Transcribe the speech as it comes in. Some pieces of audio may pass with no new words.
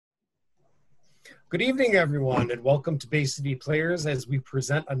Good evening, everyone, and welcome to Bay City Players as we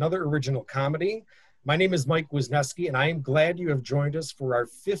present another original comedy. My name is Mike Wisniewski, and I am glad you have joined us for our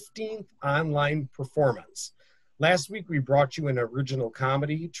 15th online performance. Last week, we brought you an original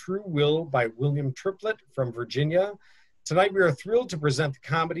comedy, True Will by William Triplett from Virginia. Tonight, we are thrilled to present the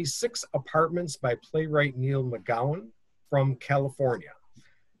comedy Six Apartments by playwright Neil McGowan from California.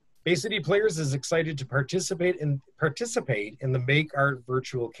 Bay City Players is excited to participate in the Make Art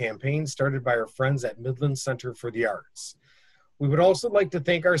virtual campaign started by our friends at Midland Center for the Arts. We would also like to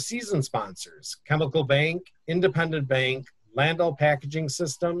thank our season sponsors, Chemical Bank, Independent Bank, Landau Packaging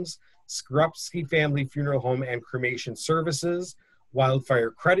Systems, Skrupski Family Funeral Home and Cremation Services,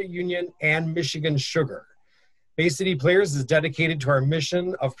 Wildfire Credit Union, and Michigan Sugar. Bay City Players is dedicated to our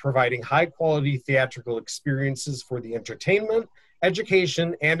mission of providing high-quality theatrical experiences for the entertainment,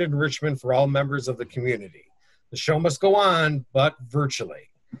 education, and enrichment for all members of the community. The show must go on, but virtually.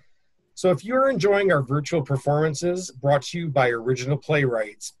 So if you're enjoying our virtual performances brought to you by original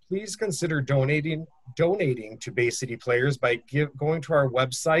playwrights, please consider donating to Bay City Players by going to our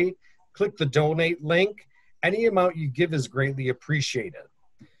website, click the donate link. Any amount you give is greatly appreciated.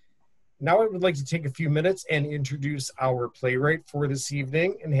 Now I would like to take a few minutes and introduce our playwright for this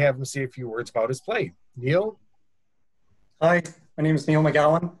evening and have him say a few words about his play. Neil? Hi, my name is Neil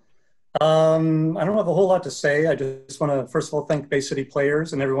McGowan. I don't have a whole lot to say. I just want to, first of all, thank Bay City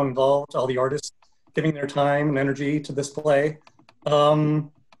Players and everyone involved, all the artists, giving their time and energy to this play.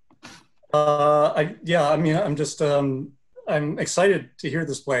 I'm excited to hear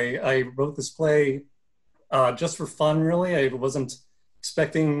this play. I wrote this play just for fun, really. I wasn't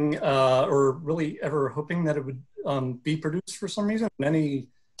expecting or really ever hoping that it would be produced for some reason in any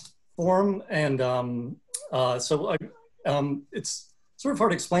form. And it's sort of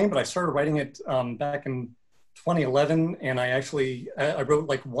hard to explain, but I started writing it back in 2011, and I wrote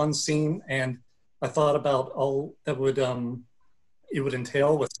like one scene, and I thought about all that it would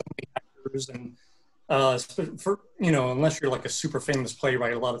entail with so many actors, and unless you're like a super famous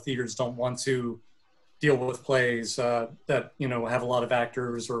playwright, a lot of theaters don't want to deal with plays that have a lot of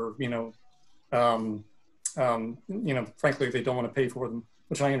actors, or frankly they don't want to pay for them,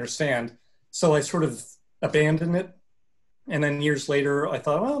 which I understand. So I sort of abandoned it. And then years later, I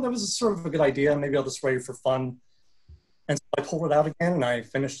thought, well, that was sort of a good idea. Maybe I'll just write it for fun. And so I pulled it out again and I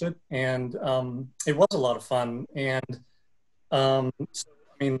finished it. And it was a lot of fun. And the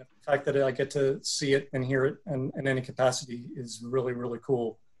fact that I get to see it and hear it in any capacity is really, really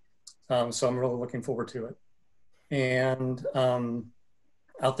cool. So I'm really looking forward to it. And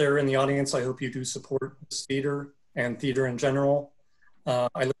out there in the audience, I hope you do support this theater and theater in general. I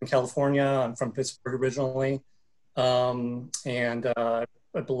live in California. I'm from Pittsburgh originally. I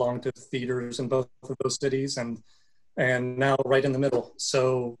belong to theaters in both of those cities and now right in the middle.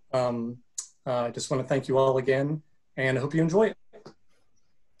 So I just want to thank you all again and I hope you enjoy it.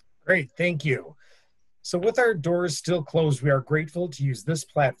 Great, thank you. So with our doors still closed, we are grateful to use this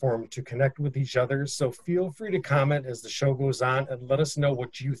platform to connect with each other. So feel free to comment as the show goes on and let us know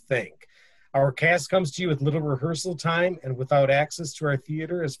what you think. Our cast comes to you with little rehearsal time and without access to our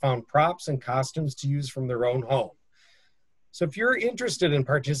theater has found props and costumes to use from their own home. So if you're interested in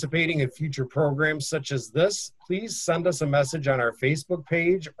participating in future programs such as this, please send us a message on our Facebook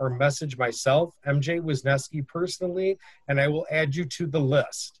page or message myself, MJ Wisniewski, personally, and I will add you to the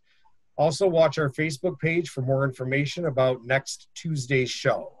list. Also watch our Facebook page for more information about next Tuesday's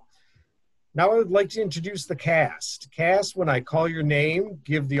show. Now I would like to introduce the cast. Cast, when I call your name,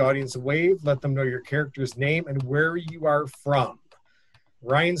 give the audience a wave, let them know your character's name and where you are from.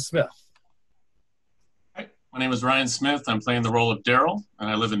 Ryan Smith. My name is Ryan Smith. I'm playing the role of Darryl, and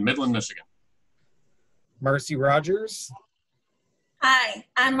I live in Midland, Michigan. Marci Rogers. Hi,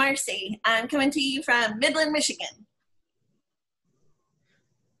 I'm Marci. I'm coming to you from Midland, Michigan.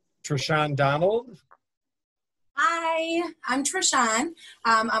 Trashan Donald. Hi, I'm Trashan.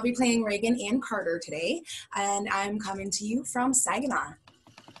 I'll be playing Reagan and Carter today, and I'm coming to you from Saginaw.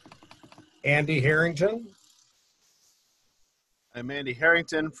 Andy Harrington. I'm Andy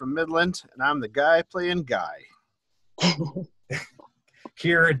Harrington from Midland, and I'm the guy playing Guy.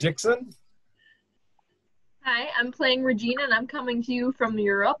 Keara Dixon. Hi, I'm playing Regina, and I'm coming to you from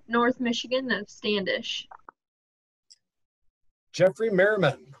Europe, North Michigan of Standish. Jeffery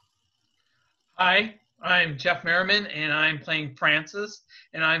Merriman. Hi, I'm Jeff Merriman, and I'm playing Francis,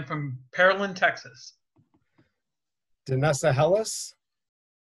 and I'm from Pearland, Texas. Danessa Hellus.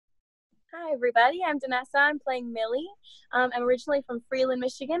 Hi, everybody. I'm Danessa. I'm playing Millie. I'm originally from Freeland,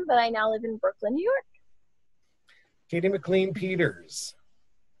 Michigan, but I now live in Brooklyn, New York. Katie Mclean Peters.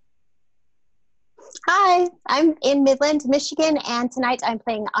 Hi, I'm in Midland, Michigan, and tonight I'm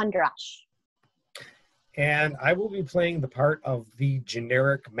playing Andras. and I will be playing the part of the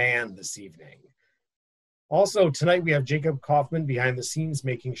generic man this evening. Also, tonight we have Jacob Kaufman behind the scenes,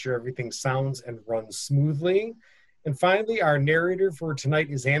 making sure everything sounds and runs smoothly. And finally, our narrator for tonight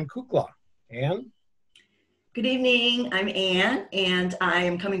is Ann Kukla. Ann? Good evening, I'm Ann, and I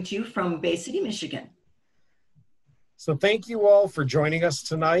am coming to you from Bay City, Michigan. So thank you all for joining us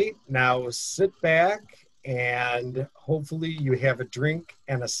tonight. Now sit back and hopefully you have a drink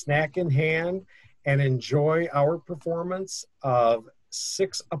and a snack in hand and enjoy our performance of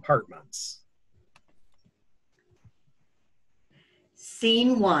 6 Apartments.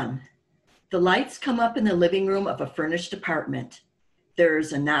 Scene 1. The lights come up in the living room of a furnished apartment.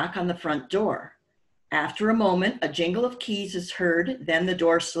 There's a knock on the front door. After a moment, a jingle of keys is heard, then the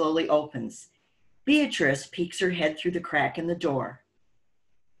door slowly opens. Beatrice peeks her head through the crack in the door.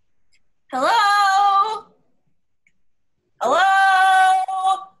 Hello? Hello?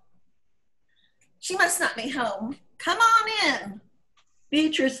 She must not be home. Come on in.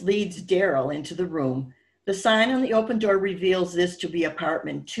 Beatrice leads Darryl into the room. The sign on the open door reveals this to be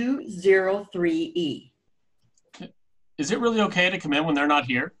apartment 203E. Is it really okay to come in when they're not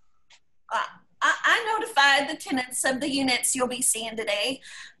here? I notified the tenants of the units you'll be seeing today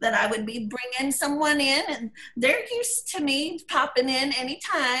that I would be bringing someone in, and they're used to me popping in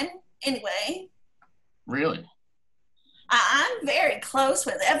anytime anyway. Really? I'm very close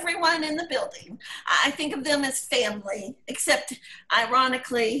with everyone in the building. I think of them as family, except,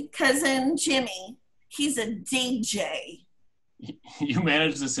 ironically, cousin Jimmy. He's a DJ. You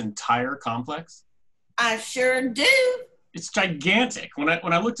manage this entire complex? I sure do. It's gigantic. When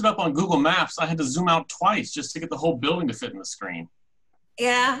I looked it up on Google Maps, I had to zoom out twice just to get the whole building to fit in the screen.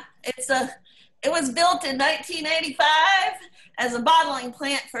 Yeah, it was built in 1985 as a bottling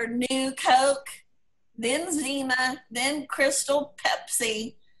plant for New Coke, then Zima, then Crystal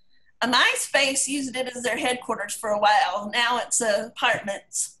Pepsi. MySpace used it as their headquarters for a while. Now it's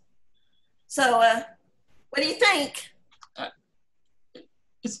apartments. So, what do you think?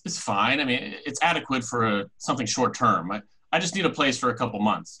 It's fine. I mean, it's adequate for something short term. I just need a place for a couple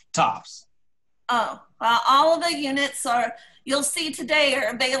months, tops. Oh, well, all of the units you'll see today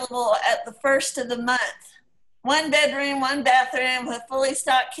are available at the first of the month. 1 bedroom, 1 bathroom, with fully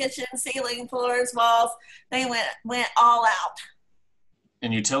stocked kitchen, ceiling, floors, walls. They went all out.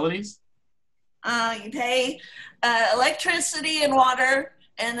 And utilities? You pay electricity and water,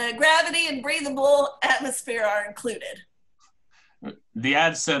 and the gravity and breathable atmosphere are included. The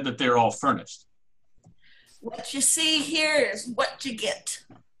ad said that they're all furnished. What you see here is what you get.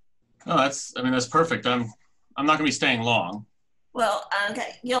 Oh, that's perfect. I'm not going to be staying long. Well,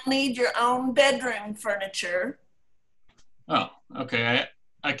 okay, you'll need your own bedroom furniture. Oh, okay.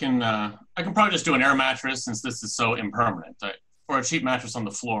 I can probably just do an air mattress since this is so impermanent, or a cheap mattress on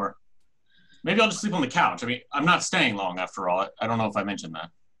the floor. Maybe I'll just sleep on the couch. I mean, I'm not staying long after all. I don't know if I mentioned that.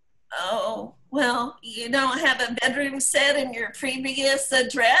 Oh, well, you don't have a bedroom set in your previous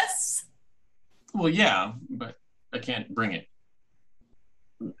address? Well, yeah, but I can't bring it.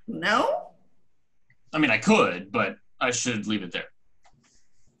 No? I mean, I could, but I should leave it there.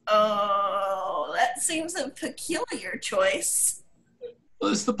 Oh, that seems a peculiar choice.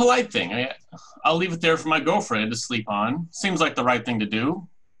 Well, it's the polite thing. I'll leave it there for my girlfriend to sleep on. Seems like the right thing to do,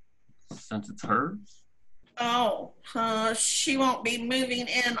 since it's hers. Oh, she won't be moving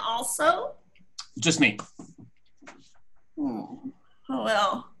in also? Just me.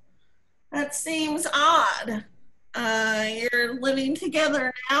 Well, that seems odd. You're living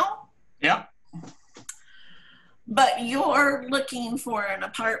together now? Yeah. But you're looking for an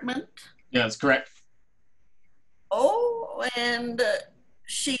apartment? Yeah, that's correct. Oh, and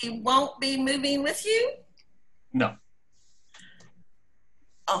she won't be moving with you? No.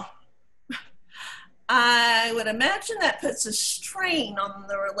 Oh. I would imagine that puts a strain on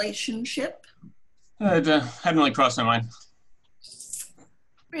the relationship. It hadn't really crossed my mind.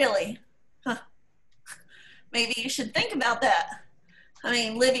 Really? Huh. Maybe you should think about that. I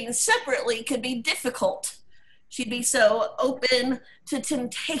mean, living separately could be difficult. She'd be so open to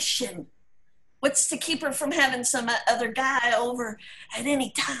temptation. What's to keep her from having some other guy over at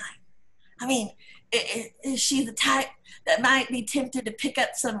any time? I mean, is she the type that might be tempted to pick up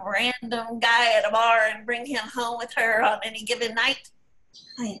some random guy at a bar and bring him home with her on any given night?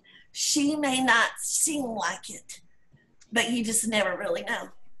 I mean, she may not seem like it, but you just never really know.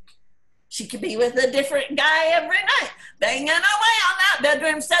 She could be with a different guy every night, banging away on that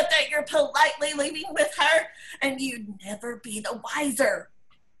bedroom set that you're politely leaving with her, and you'd never be the wiser.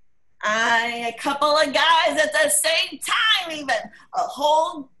 A couple of guys at the same time even, a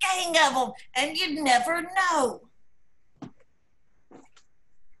whole gang of them, and you'd never know.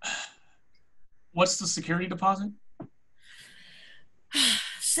 What's the security deposit?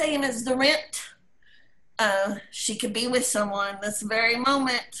 Same as the rent. She could be with someone this very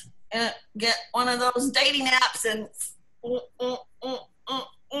moment. Get one of those dating apps and oh,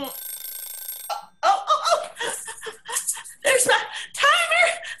 there's my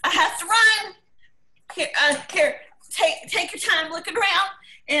timer. I have to run. Here, take your time looking around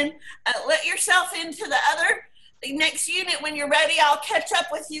and let yourself into the next unit. When you're ready, I'll catch up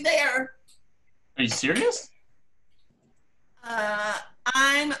with you there. Are you serious?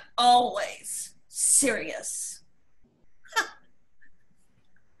 I'm always serious.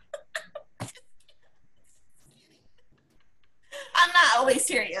 I'm not always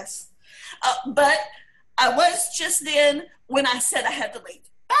serious. But I was just then when I said I had to leave.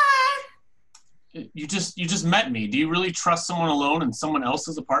 Bye. You just met me. Do you really trust someone alone in someone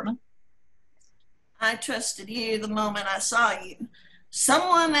else's apartment? I trusted you the moment I saw you.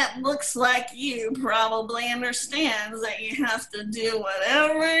 Someone that looks like you probably understands that you have to do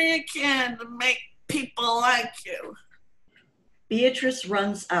whatever you can to make people like you. Beatrice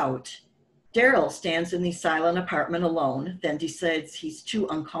runs out. Darryl stands in the silent apartment alone, then decides he's too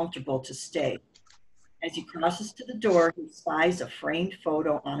uncomfortable to stay. As he crosses to the door, he spies a framed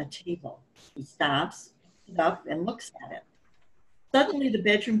photo on a table. He stops, picks it up, and looks at it. Suddenly, the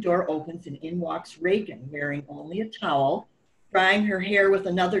bedroom door opens and in walks Reagan, wearing only a towel, drying her hair with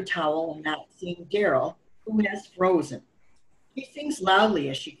another towel and not seeing Darryl, who has frozen. She sings loudly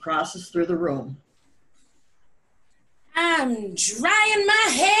as she crosses through the room. I'm drying my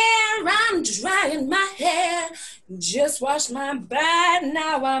hair. Just washed my bath,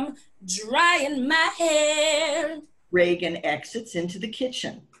 now I'm drying my hair. Reagan exits into the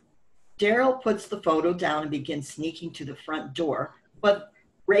kitchen. Darryl puts the photo down and begins sneaking to the front door, but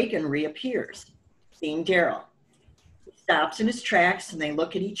Reagan reappears, seeing Darryl. He stops in his tracks and they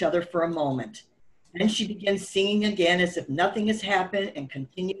look at each other for a moment. Then she begins singing again as if nothing has happened and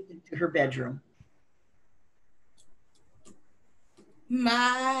continues into her bedroom.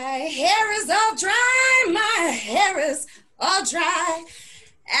 My hair is all dry, my hair is all dry,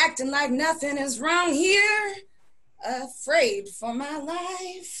 acting like nothing is wrong here, afraid for my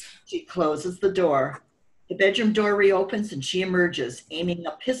life. She closes the door. The bedroom door reopens and she emerges, aiming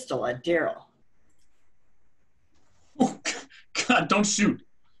a pistol at Darryl. Oh, God, don't shoot.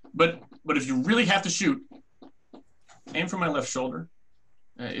 But if you really have to shoot, aim for my left shoulder.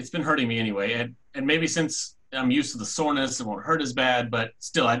 It's been hurting me anyway, and maybe since I'm used to the soreness, it won't hurt as bad, but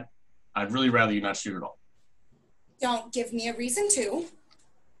still, I'd really rather you not shoot at all. Don't give me a reason to.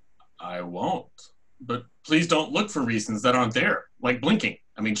 I won't. But please don't look for reasons that aren't there, like blinking.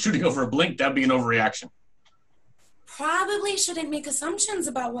 I mean, shooting over a blink, that'd be an overreaction. Probably shouldn't make assumptions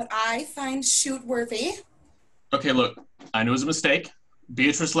about what I find shoot-worthy. Okay, look, I knew it was a mistake.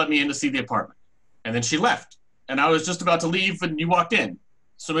 Beatrice let me in to see the apartment, and then she left. And I was just about to leave when you walked in.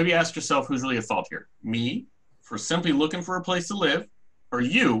 So maybe ask yourself who's really at fault here. Me, for simply looking for a place to live, or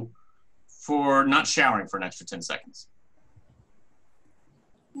you, for not showering for an extra 10 seconds.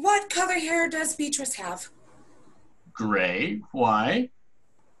 What color hair does Beatrice have? Gray. Why?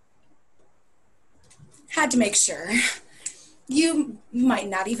 Had to make sure. You might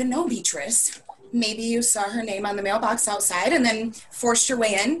not even know Beatrice. Maybe you saw her name on the mailbox outside and then forced your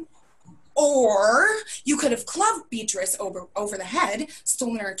way in. Or you could have clubbed Beatrice over the head,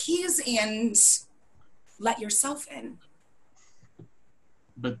 stolen her keys, and let yourself in.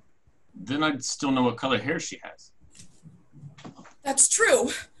 But then I'd still know what color hair she has. That's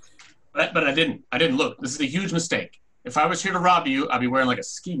true. But I didn't. I didn't look. This is a huge mistake. If I was here to rob you, I'd be wearing like a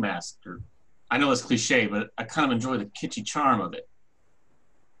ski mask. Or I know that's cliche, but I kind of enjoy the kitschy charm of it.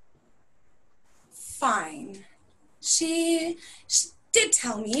 Fine. She did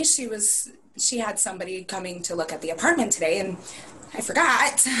tell me she had somebody coming to look at the apartment today, and I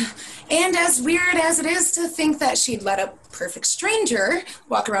forgot. And as weird as it is to think that she'd let a perfect stranger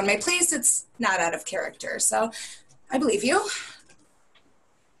walk around my place, it's not out of character. So I believe you.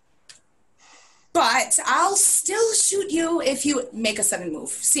 But I'll still shoot you if you make a sudden move,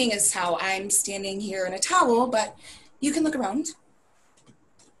 seeing as how I'm standing here in a towel, but you can look around.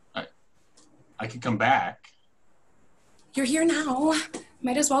 I could come back. You're here now.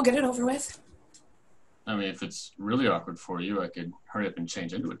 Might as well get it over with. I mean, if it's really awkward for you, I could hurry up and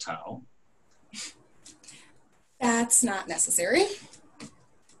change into a towel. That's not necessary.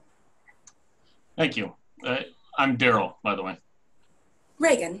 Thank you. I'm Darryl, by the way.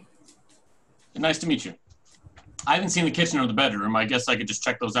 Reagan. Nice to meet you. I haven't seen the kitchen or the bedroom. I guess I could just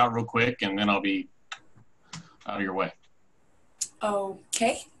check those out real quick, and then I'll be out of your way.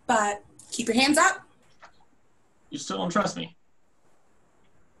 Okay, but keep your hands up. You still don't trust me?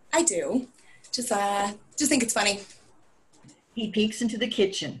 I do. Just think it's funny. He peeks into the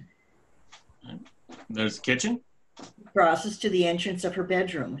kitchen. There's a kitchen? Crosses to the entrance of her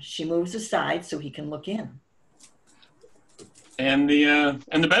bedroom. She moves aside so he can look in. And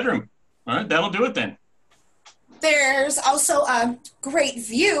the bedroom. All right, that'll do it then. There's also a great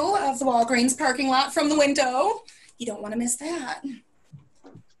view of the Walgreens parking lot from the window. You don't want to miss that.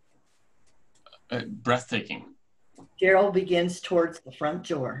 Breathtaking. Darryl begins towards the front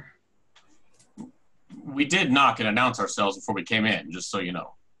door. We did knock and announce ourselves before we came in, just so you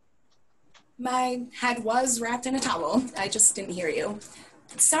know. My head was wrapped in a towel. I just didn't hear you.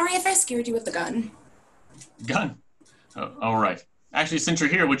 Sorry if I scared you with the gun. Gun? All right. Actually, since you're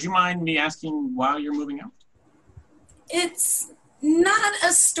here, would you mind me asking why you're moving out? It's not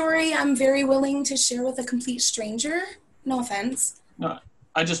a story I'm very willing to share with a complete stranger. No offense. No,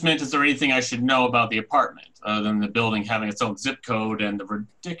 I just meant, is there anything I should know about the apartment, other than the building having its own zip code and the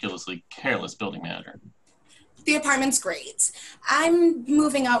ridiculously careless building manager? The apartment's great. I'm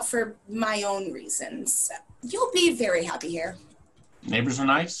moving out for my own reasons. You'll be very happy here. Neighbors are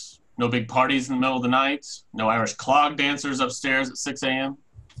nice? No big parties in the middle of the night? No Irish clog dancers upstairs at 6 a.m.?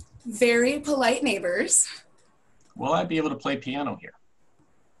 Very polite neighbors. Will I be able to play piano here?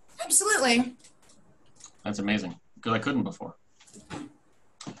 Absolutely. That's amazing, because I couldn't before.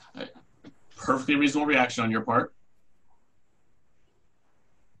 Perfectly reasonable reaction on your part.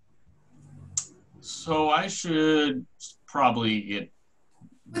 So I should probably get...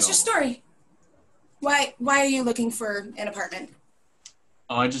 What's your story? Why are you looking for an apartment?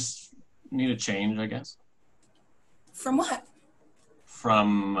 Oh, I just need a change, I guess. From what?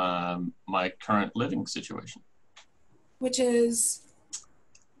 From my current living situation. Which is?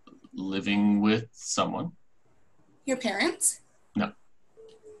 Living with someone. Your parents? No.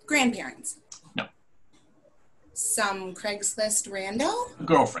 Grandparents? No. Some Craigslist rando?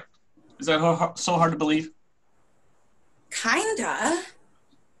 Girlfriend. Is that so hard to believe? Kinda.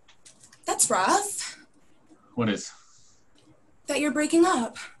 That's rough. What is? That you're breaking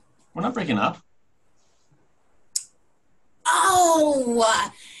up. We're not breaking up.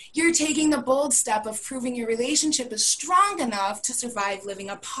 Oh, you're taking the bold step of proving your relationship is strong enough to survive living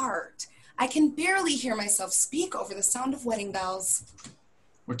apart. I can barely hear myself speak over the sound of wedding bells.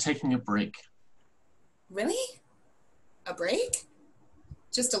 We're taking a break. Really? A break?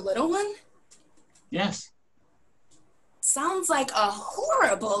 Just a little one? Yes. Sounds like a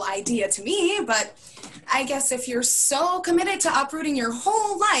horrible idea to me, but I guess if you're so committed to uprooting your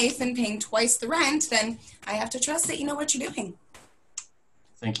whole life and paying twice the rent, then I have to trust that you know what you're doing.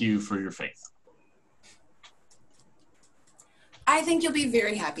 Thank you for your faith. I think you'll be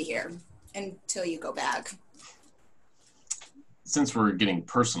very happy here until you go back. Since we're getting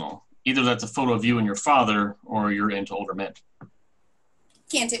personal, either that's a photo of you and your father, or you're into older men.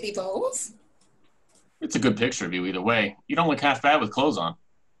 Can't it be both? It's a good picture of you either way. You don't look half bad with clothes on.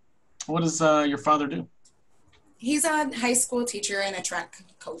 What does your father do? He's a high school teacher and a track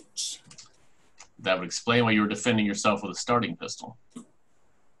coach. That would explain why you were defending yourself with a starting pistol.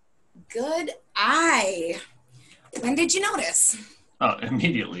 Good eye. When did you notice? Oh,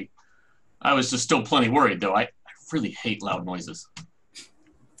 immediately. I was just still plenty worried, though. I really hate loud noises.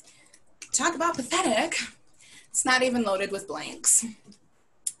 Talk about pathetic. It's not even loaded with blanks.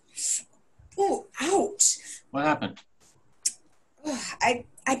 Ooh, ouch. What happened? Ugh, I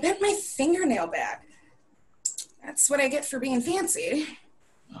bent my fingernail back. That's what I get for being fancy.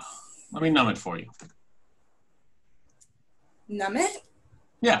 Let me numb it for you. Numb it?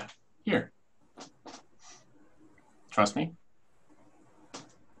 Yeah, here. Trust me.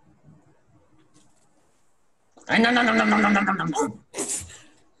 You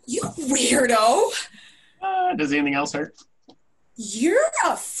weirdo. Does anything else hurt? You're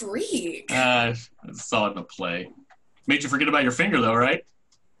a freak. I saw it in a play. Made you forget about your finger, though, right?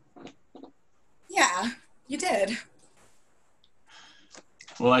 Yeah, you did.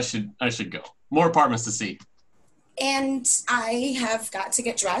 Well, I should go. More apartments to see. And I have got to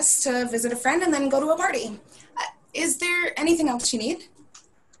get dressed to visit a friend and then go to a party. Is there anything else you need?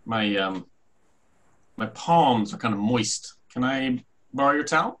 My palms are kind of moist. Can I borrow your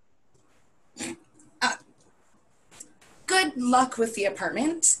towel? Good luck with the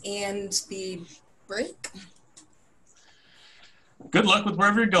apartment and the break. Good luck with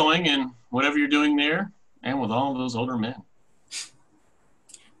wherever you're going and whatever you're doing there, and with all of those older men.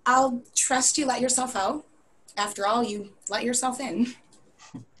 I'll trust you let yourself out. After all, you let yourself in.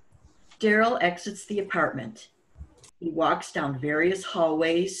 Darryl exits the apartment. He walks down various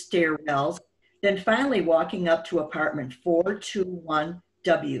hallways, stairwells, then finally walking up to apartment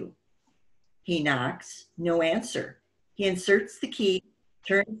 421W. He knocks, no answer. He inserts the key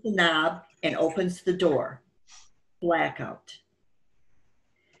turns the knob, and opens the door. Blackout.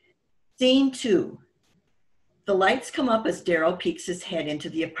 Scene 2. The lights come up as Darryl peeks his head into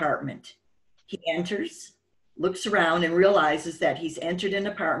the apartment. He enters, looks around, and realizes that he's entered an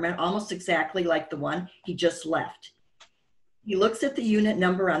apartment almost exactly like the one he just left. He looks at the unit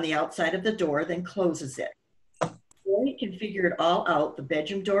number on the outside of the door, then closes it. Before he can figure it all out, the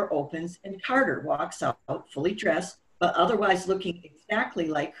bedroom door opens and Carter walks out, fully dressed, but otherwise looking exactly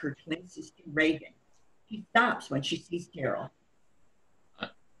like her twin sister, Reagan. She stops when she sees Darryl.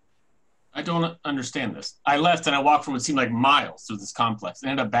 I don't understand this. I left and I walked for what seemed like miles through this complex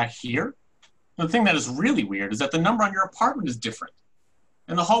and ended up back here. The thing that is really weird is that the number on your apartment is different.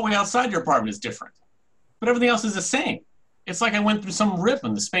 And the hallway outside your apartment is different. But everything else is the same. It's like I went through some rip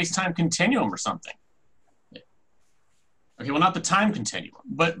in the space-time continuum or something. Okay, well, not the time continuum,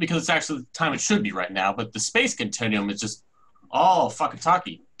 but because it's actually the time it should be right now, but the space continuum is just all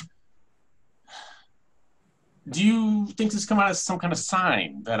fuckataki. Do you think this come out as some kind of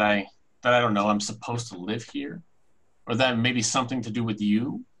sign that I don't know, I'm supposed to live here? Or that maybe something to do with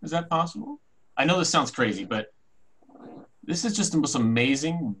you? Is that possible? I know this sounds crazy, but this is just the most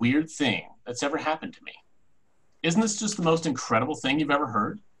amazing, weird thing that's ever happened to me. Isn't this just the most incredible thing you've ever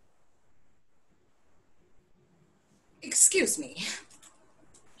heard? Excuse me.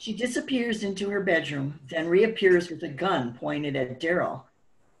 She disappears into her bedroom, then reappears with a gun pointed at Darryl.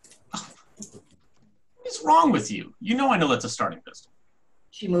 What's wrong with you? You know I know that's a starting pistol.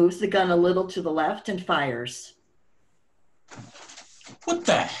 She moves the gun a little to the left and fires. What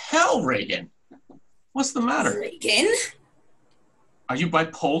the hell, Reagan? What's the matter? Reagan? Are you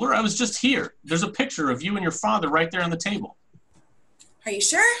bipolar? I was just here. There's a picture of you and your father right there on the table. Are you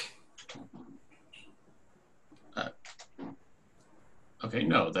sure? Okay,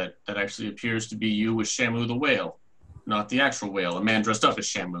 no, that actually appears to be you with Shamu the whale, not the actual whale, a man dressed up as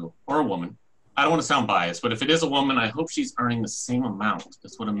Shamu, or a woman. I don't want to sound biased, but if it is a woman, I hope she's earning the same amount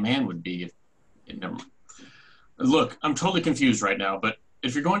as what a man would be if it never mind. Look, I'm totally confused right now, but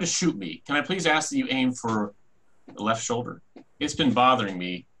if you're going to shoot me, can I please ask that you aim for the left shoulder? It's been bothering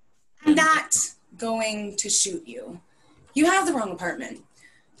me. I'm not going to shoot you. You have the wrong apartment.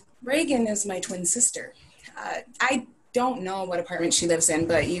 Reagan is my twin sister. I don't know what apartment she lives in,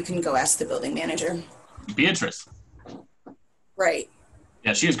 but you can go ask the building manager. Beatrice. Right.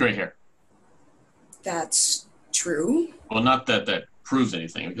 Yeah, she has gray hair. That's true. Well, not that that proves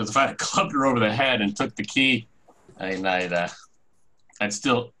anything, because if I had clubbed her over the head and took the key, I'd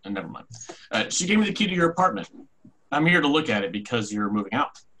still, never mind. She gave me the key to your apartment. I'm here to look at it because you're moving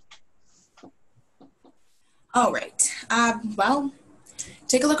out. All right. Well,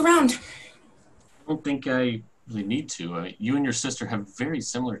 take a look around. I don't think I really need to. You and your sister have very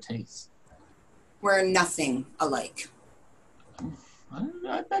similar tastes. We're nothing alike.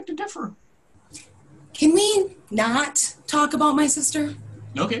 I beg to differ. Can we not talk about my sister?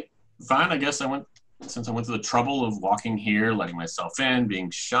 Okay, fine. I guess since I went to the trouble of walking here, letting myself in,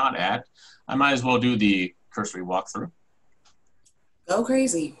 being shot at, I might as well do the cursory walkthrough. Go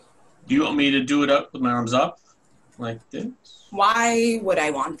crazy. Do you want me to do it up with my arms up? Like this? Why would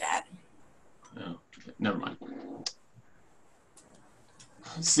I want that? No, okay, never mind.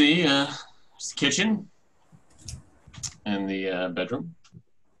 See, it's the kitchen and the bedroom.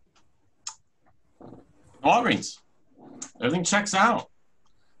 Walgreens. Everything checks out.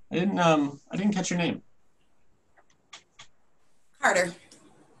 I didn't catch your name. Carter.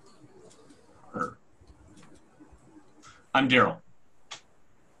 I'm Darryl.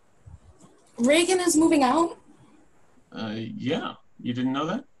 Reagan is moving out? Yeah. You didn't know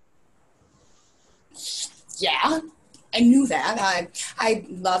that? Yeah, I knew that. I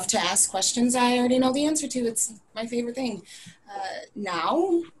love to ask questions I already know the answer to. It's my favorite thing.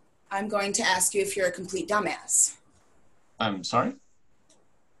 Now, I'm going to ask you if you're a complete dumbass. I'm sorry?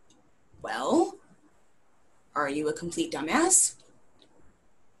 Well, are you a complete dumbass?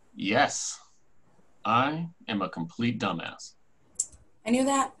 Yes. I am a complete dumbass. I knew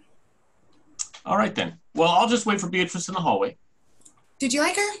that. All right, then. Well, I'll just wait for Beatrice in the hallway. Did you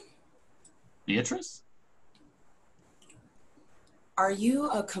like her? Beatrice? Are you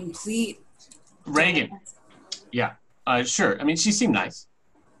a complete... Reagan. dumbass? Yeah. Sure. I mean, she seemed nice.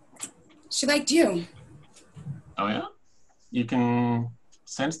 She liked you. Oh, yeah? You can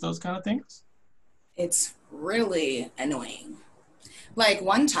sense those kind of things? It's really annoying. Like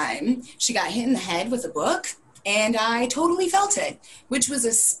one time, she got hit in the head with a book, and I totally felt it, which was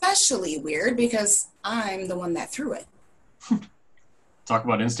especially weird because I'm the one that threw it. Talk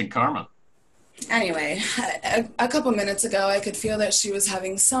about instant karma. Anyway, a couple minutes ago, I could feel that she was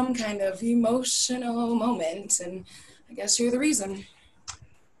having some kind of emotional moment, and I guess you're the reason.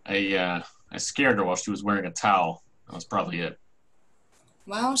 I scared her while she was wearing a towel. That was probably it.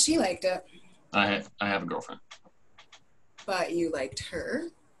 Well, she liked it. I have a girlfriend. But you liked her.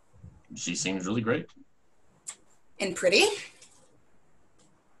 She seems really great. And pretty.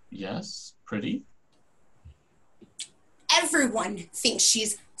 Yes, pretty. Everyone thinks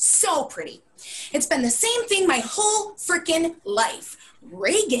she's so pretty. It's been the same thing my whole freaking life.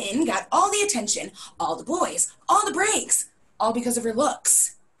 Reagan got all the attention, all the boys, all the breaks, all because of her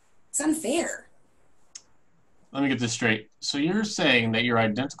looks. It's unfair. Let me get this straight. So you're saying that your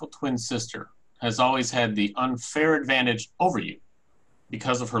identical twin sister has always had the unfair advantage over you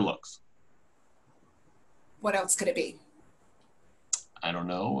because of her looks? What else could it be? I don't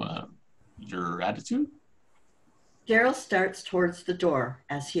know. Your attitude? Darryl starts towards the door.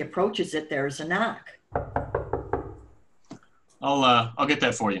 As he approaches it, there is a knock. I'll get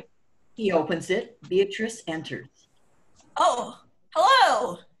that for you. He opens it. Beatrice enters. Oh,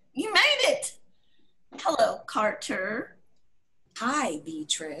 hello. You made it. Hello, Carter. Hi,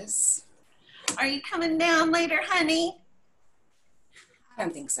 Beatrice. Are you coming down later, honey? I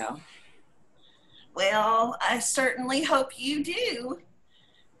don't think so. Well, I certainly hope you do.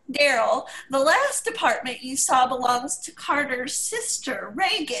 Darryl, the last apartment you saw belongs to Carter's sister,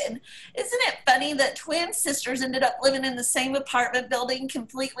 Reagan. Isn't it funny that twin sisters ended up living in the same apartment building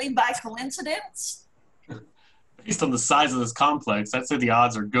completely by coincidence? Based on the size of this complex, I'd say the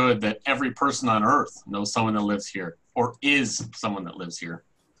odds are good that every person on Earth knows someone that lives here, or is someone that lives here.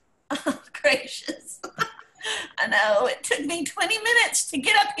 Oh, gracious. I know, it took me 20 minutes to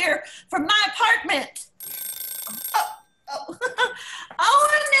get up here from my apartment. Oh,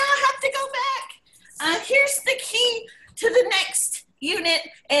 I now have to go back. Here's the key to the next unit,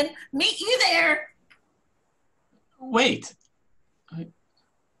 and meet you there. Wait.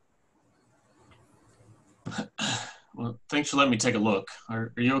 Well, thanks for letting me take a look.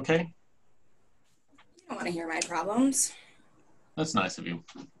 Are you okay? You don't want to hear my problems. That's nice of you.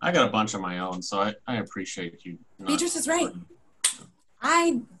 I got a bunch of my own, so I appreciate you. Beatrice is right.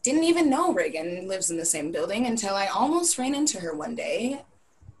 I didn't even know Reagan lives in the same building until I almost ran into her one day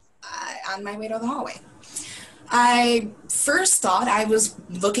on my way to the hallway. I first thought I was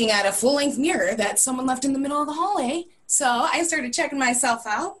looking at a full-length mirror that someone left in the middle of the hallway, so I started checking myself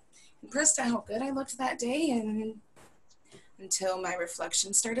out, impressed at how good I looked that day, and until my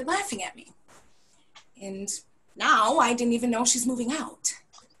reflection started laughing at me. And now I didn't even know she's moving out.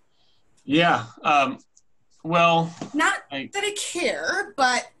 Yeah, well... Not that I care,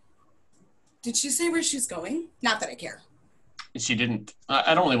 but did she say where she's going? Not that I care. She didn't.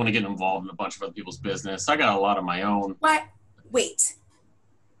 I don't really want to get involved in a bunch of other people's business. I got a lot of my own. What? Wait.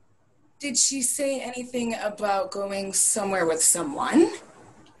 Did she say anything about going somewhere with someone?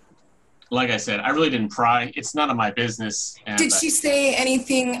 Like I said, I really didn't pry. It's none of my business. And Did she say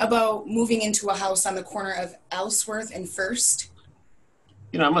anything about moving into a house on the corner of Ellsworth and First?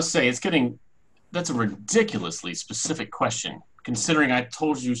 You know, I must say, that's a ridiculously specific question, considering I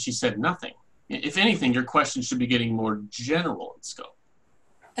told you she said nothing. If anything, your question should be getting more general in scope.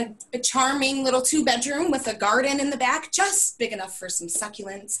 A charming little 2-bedroom with a garden in the back, just big enough for some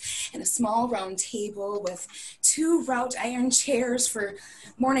succulents, and a small round table with 2 wrought iron chairs for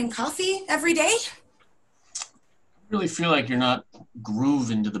morning coffee every day. I really feel like you're not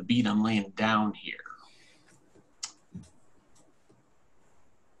grooving to the beat I'm laying down here.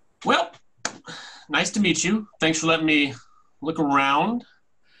 Well, nice to meet you. Thanks for letting me look around.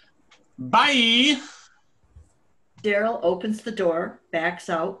 Bye! Darryl opens the door, backs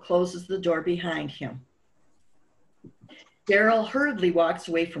out, closes the door behind him. Darryl hurriedly walks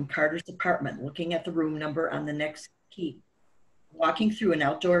away from Carter's apartment, looking at the room number on the next key. Walking through an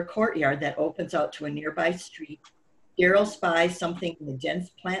outdoor courtyard that opens out to a nearby street, Darryl spies something in the dense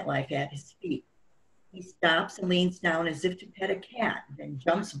plant life at his feet. He stops and leans down as if to pet a cat, then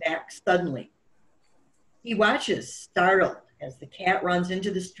jumps back suddenly. He watches, startled, as the cat runs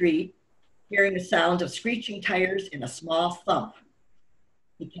into the street, hearing the sound of screeching tires and a small thump.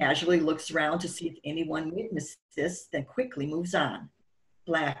 He casually looks around to see if anyone witnessed this, then quickly moves on.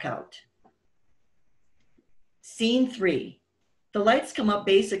 Blackout. Scene 3. The lights come up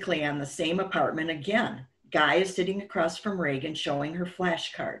basically on the same apartment again. Guy is sitting across from Reagan showing her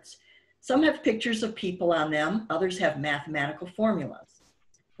flashcards. Some have pictures of people on them, others have mathematical formulas.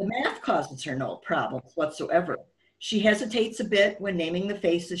 The math causes her no problems whatsoever. She hesitates a bit when naming the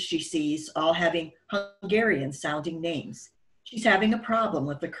faces she sees, all having Hungarian-sounding names. She's having a problem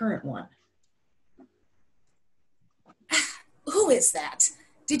with the current one. Who is that?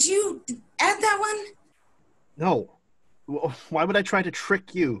 Did you add that one? No. Why would I try to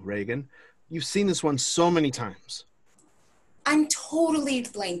trick you, Reagan? You've seen this one so many times. I'm totally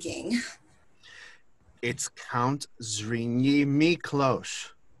blanking. It's Count Zrinyi Miklos,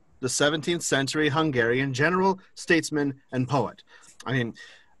 the 17th century Hungarian general, statesman, and poet. I mean,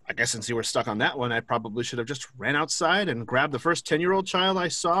 I guess since you were stuck on that one, I probably should have just ran outside and grabbed the first 10-year-old child I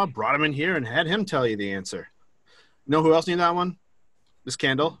saw, brought him in here, and had him tell you the answer. You know who else knew that one? This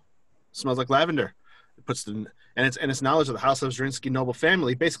candle. It smells like lavender. It puts the and its knowledge of the House of Zrinski noble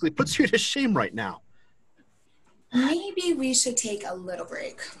family basically puts you to shame right now. Maybe we should take a little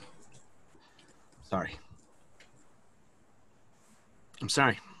break. Sorry. I'm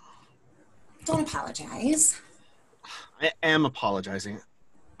sorry. Don't apologize. I am apologizing.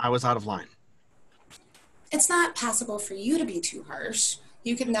 I was out of line. It's not possible for you to be too harsh.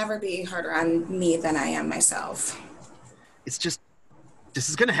 You could never be harder on me than I am myself. It's just, this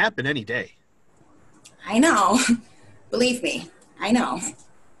is going to happen any day. I know. Believe me, I know.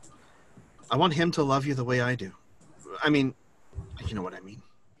 I want him to love you the way I do. I mean, you know what I mean.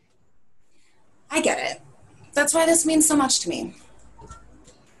 I get it. That's why this means so much to me.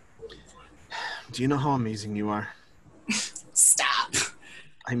 Do you know how amazing you are? Stop.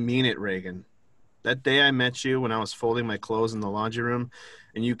 I mean it, Reagan. That day I met you when I was folding my clothes in the laundry room,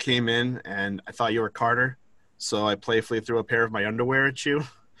 and you came in, and I thought you were Carter, so I playfully threw a pair of my underwear at you,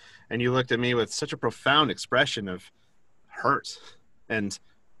 and you looked at me with such a profound expression of hurt and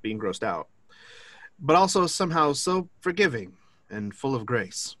being grossed out, but also somehow so forgiving and full of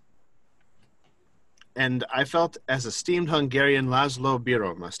grace. And I felt as esteemed Hungarian Laszlo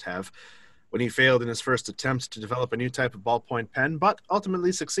Biro must have when he failed in his first attempt to develop a new type of ballpoint pen, but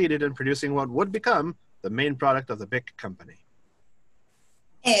ultimately succeeded in producing what would become the main product of the Bic company.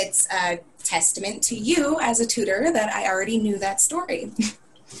 It's a testament to you as a tutor that I already knew that story.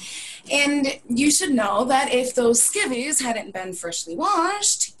 And you should know that if those skivvies hadn't been freshly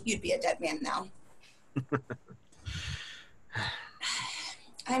washed, you'd be a dead man now.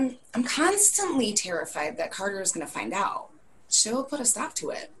 I'm constantly terrified that Carter is going to find out. She'll put a stop to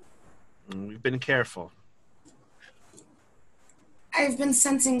it. We've been careful. I've been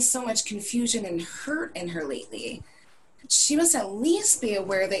sensing so much confusion and hurt in her lately. She must at least be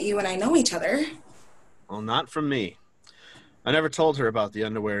aware that you and I know each other. Well, not from me. I never told her about the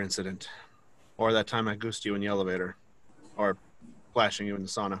underwear incident, or that time I goosed you in the elevator, or flashing you in the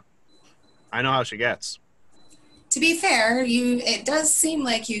sauna. I know how she gets. To be fair, it does seem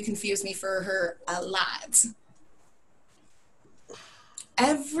like you confuse me for her a lot.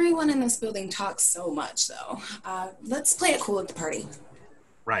 Everyone in this building talks so much, though. Let's play it cool at the party.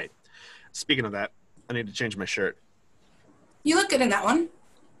 Right. Speaking of that, I need to change my shirt. You look good in that one.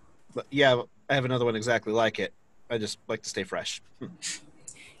 But yeah, I have another one exactly like it. I just like to stay fresh.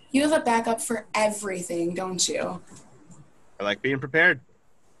 You have a backup for everything, don't you? I like being prepared.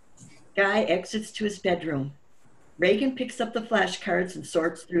 Guy exits to his bedroom. Reagan picks up the flashcards and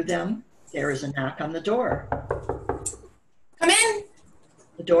sorts through them. There is a knock on the door. Come in.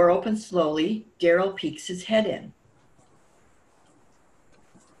 The door opens slowly. Darryl peeks his head in.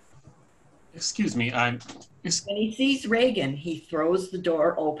 Excuse me, When he sees Reagan, he throws the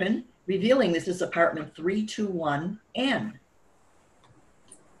door open, revealing this is apartment 321N.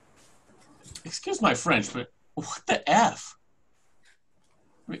 Excuse my French, but what the F?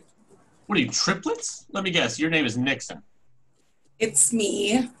 What are you, triplets? Let me guess, your name is Nixon. It's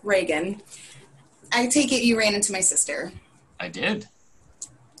me, Reagan. I take it you ran into my sister. I did.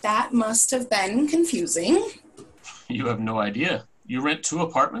 That must have been confusing. You have no idea. You rent 2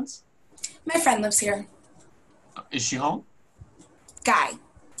 apartments? My friend lives here. Is she home? Guy.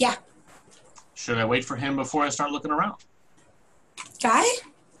 Yeah. Should I wait for him before I start looking around? Guy?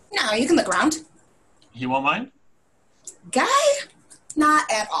 No, you can look around. He won't mind? Guy? Not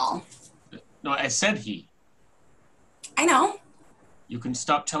at all. No, I said he. I know. You can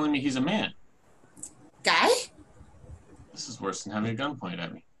stop telling me he's a man. Guy? This is worse than having a gun pointed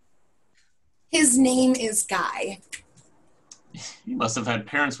at me. His name is Guy. You must have had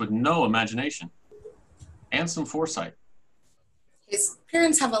parents with no imagination. And some foresight. His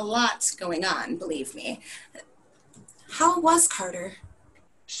parents have a lot going on, believe me. How was Carter?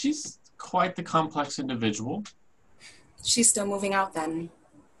 She's quite the complex individual. She's still moving out then.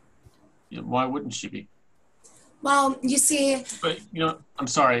 Yeah, why wouldn't she be? Well, you see... But, I'm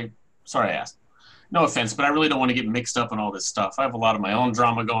sorry. Sorry I asked. No offense, but I really don't want to get mixed up in all this stuff. I have a lot of my own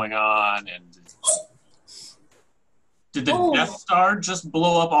drama going on, and... Did the Death Star just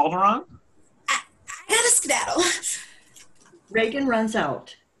blow up Alderaan? I gotta skedaddle. Reagan runs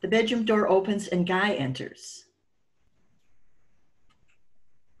out. The bedroom door opens and Guy enters.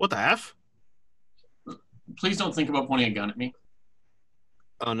 What the F? Please don't think about pointing a gun at me.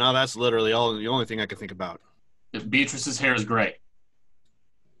 Oh, now that's literally the only thing I can think about. Beatrice's hair is gray.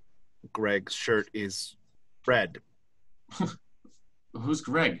 Greg's shirt is red. Who's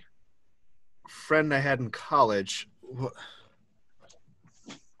Greg? Friend I had in college.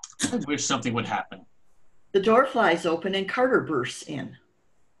 I wish something would happen. The door flies open and Carter bursts in.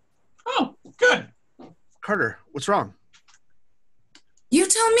 Oh, good. Carter, what's wrong? You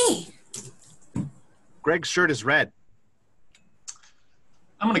tell me. Greg's shirt is red.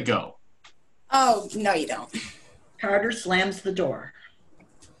 I'm gonna go. Oh, no, you don't. Carter slams the door.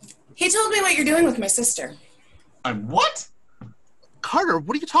 He told me what you're doing with my sister. What? Carter,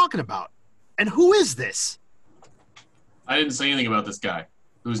 what are you talking about? And who is this? I didn't say anything about this guy,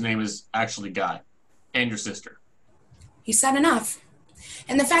 whose name is actually Guy, and your sister. He said enough.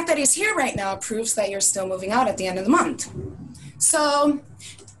 And the fact that he's here right now proves that you're still moving out at the end of the month. So,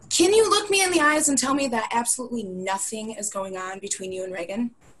 can you look me in the eyes and tell me that absolutely nothing is going on between you and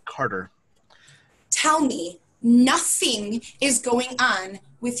Reagan? Carter. Tell me nothing is going on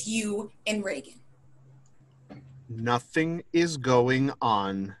with you and Reagan. Nothing is going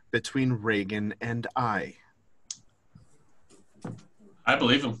on between Reagan and I. I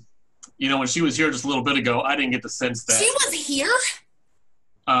believe him. You know, when she was here just a little bit ago, I didn't get the sense that... She was here?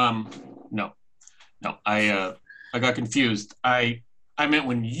 No. I got confused. I meant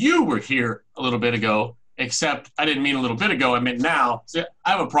when you were here a little bit ago, except I didn't mean a little bit ago, I meant now. See, I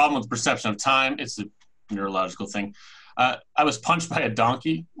have a problem with perception of time. It's a neurological thing. I was punched by a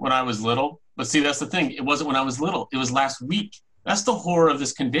donkey when I was little, but see, that's the thing. It wasn't when I was little. It was last week. That's the horror of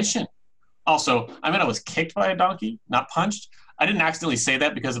this condition. Also, I meant I was kicked by a donkey, not punched. I didn't accidentally say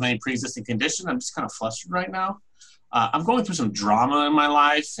that because of any pre-existing condition. I'm just kind of flustered right now. I'm going through some drama in my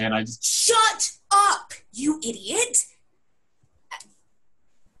life, and I just... Shut up, you idiot!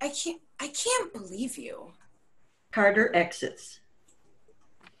 I can't believe you. Carter exits.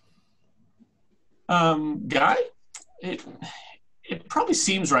 Guy? It probably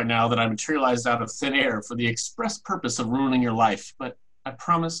seems right now that I materialized out of thin air for the express purpose of ruining your life, but I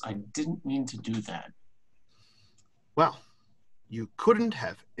promise I didn't mean to do that. Well, you couldn't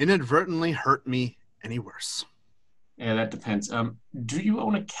have inadvertently hurt me any worse. Yeah, that depends. Do you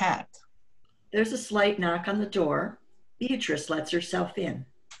own a cat? There's a slight knock on the door. Beatrice lets herself in.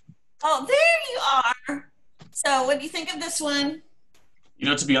 Oh, there you are. So what do you think of this one? You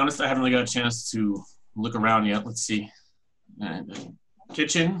know, to be honest, I haven't really got a chance to look around yet. Let's see.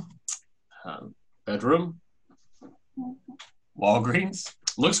 Kitchen, bedroom, Walgreens.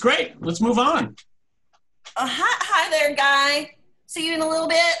 Looks great. Let's move on. Hi there, Guy. See you in a little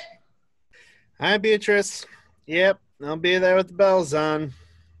bit. Hi, Beatrice. Yep, I'll be there with the bells on.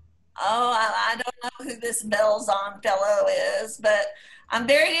 Oh, I don't know who this bells on fellow is, but I'm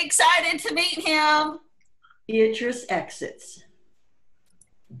very excited to meet him. Beatrice exits.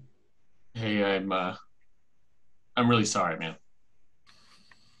 Hey, I'm really sorry, man.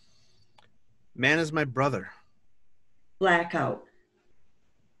 Man is my brother. Blackout.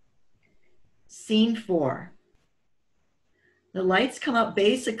 Scene 4. The lights come up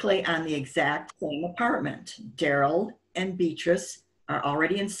basically on the exact same apartment. Darryl and Beatrice are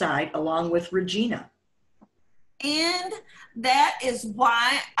already inside along with Regina. And that is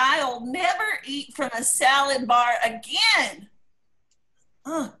why I'll never eat from a salad bar again.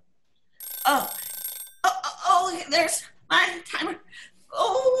 There's my timer.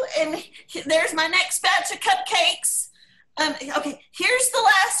 Oh, and there's my next batch of cupcakes. Okay, here's the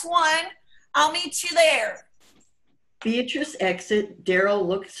last one. I'll meet you there. Beatrice exits. Darryl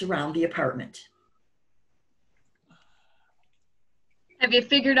looks around the apartment. Have you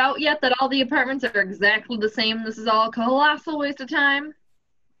figured out yet that all the apartments are exactly the same? This is all a colossal waste of time.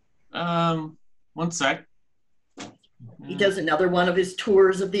 1 sec. He does another one of his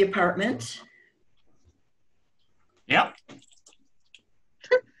tours of the apartment. Yep.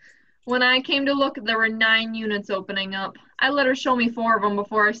 When I came to look, there were 9 units opening up. I let her show me 4 of them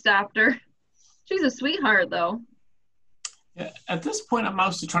before I stopped her. She's a sweetheart, though. Yeah, at this point, I'm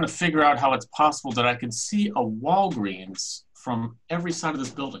mostly trying to figure out how it's possible that I can see a Walgreens from every side of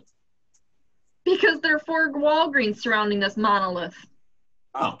this building. Because there are 4 Walgreens surrounding this monolith.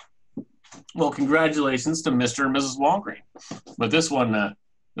 Oh. Well, congratulations to Mr. and Mrs. Walgreen. But this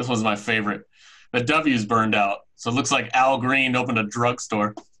one's my favorite. The W's burned out, so it looks like Al Green opened a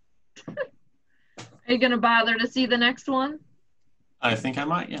drugstore. Are you going to bother to see the next one? I think I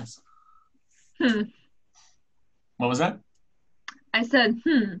might, yes. What was that? I said,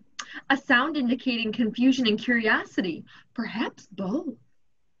 a sound indicating confusion and curiosity. Perhaps both.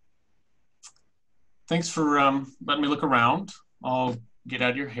 Thanks for letting me look around. I'll get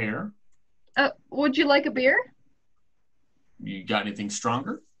out of your hair. Would you like a beer? You got anything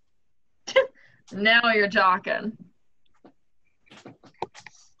stronger? Now you're talking.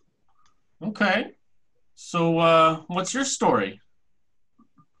 Okay. So, what's your story?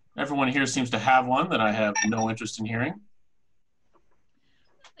 Everyone here seems to have one that I have no interest in hearing.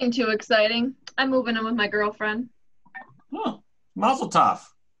 Nothing too exciting. I'm moving in with my girlfriend. Oh, mazel tov.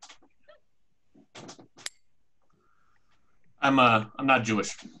 I'm not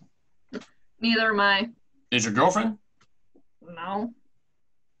Jewish. Neither am I. Is your girlfriend? No.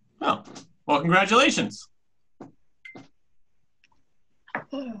 Oh, well, congratulations.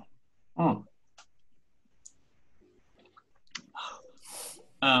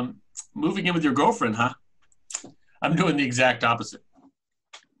 Moving in with your girlfriend, huh? I'm doing the exact opposite.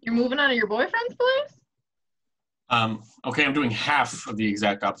 You're moving out of your boyfriend's place? Okay, I'm doing half of the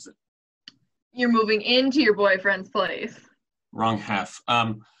exact opposite. You're moving into your boyfriend's place. Wrong half.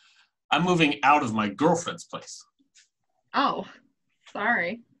 I'm moving out of my girlfriend's place. Oh,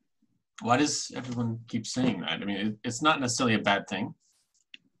 sorry. Why does everyone keep saying that? I mean, it's not necessarily a bad thing.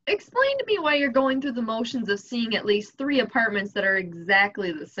 Explain to me why you're going through the motions of seeing at least 3 apartments that are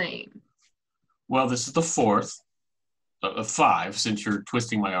exactly the same. Well, this is the 4th of 5 since you're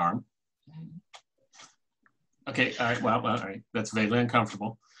twisting my arm. Okay, all right, well, all right. That's vaguely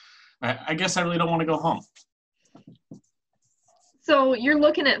uncomfortable. I guess I really don't want to go home. So you're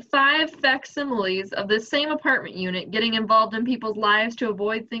looking at 5 facsimiles of the same apartment unit getting involved in people's lives to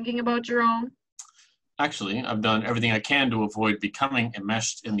avoid thinking about your own? Actually, I've done everything I can to avoid becoming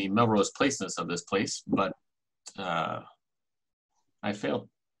enmeshed in the Melrose Placeness of this place, but I failed.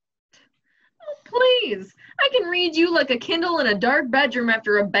 Oh, please. I can read you like a Kindle in a dark bedroom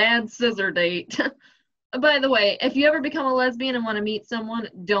after a bad scissor date. By the way, if you ever become a lesbian and want to meet someone,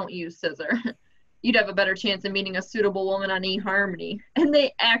 don't use scissor. You'd have a better chance of meeting a suitable woman on eHarmony, and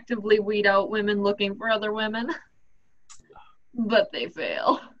they actively weed out women looking for other women. But they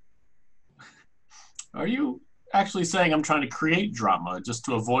fail. Are you actually saying I'm trying to create drama just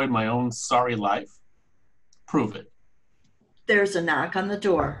to avoid my own sorry life? Prove it. There's a knock on the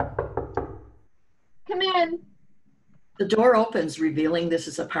door. Come in. The door opens, revealing this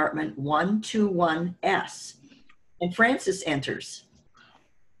is apartment 121S, and Francis enters.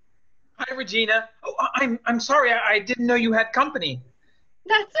 Hi, Regina. Oh, I'm sorry. I didn't know you had company.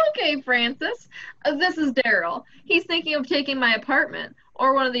 That's okay, Francis. This is Darryl. He's thinking of taking my apartment,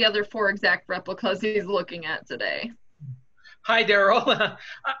 or one of the other 4 exact replicas he's looking at today. Hi, Darryl.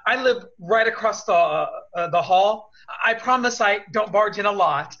 I live right across the hall. I promise I don't barge in a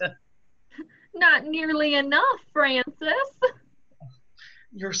lot. Not nearly enough, Francis.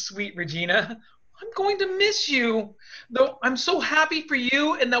 You're sweet, Regina. I'm going to miss you. Though I'm so happy for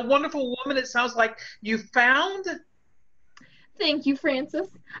you and that wonderful woman it sounds like you found. Thank you, Francis.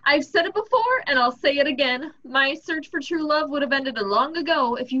 I've said it before, and I'll say it again. My search for true love would have ended long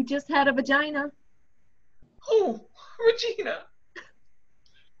ago if you just had a vagina. Oh, Regina.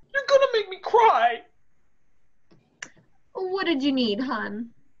 You're going to make me cry. What did you need, hon?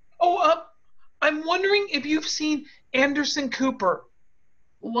 Oh, I'm wondering if you've seen Anderson Cooper.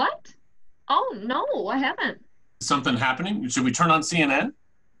 What? Oh, no, I haven't. Something happening? Should we turn on CNN?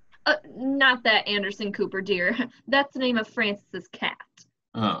 Not that Anderson Cooper, dear. That's the name of Francis's cat.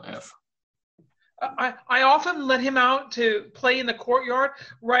 Oh, F. I often let him out to play in the courtyard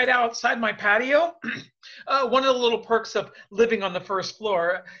right outside my patio. One of the little perks of living on the first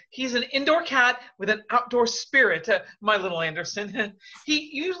floor. He's an indoor cat with an outdoor spirit, my little Anderson. He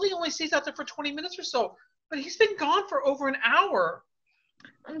usually only stays out there for 20 minutes or so, but he's been gone for over an hour.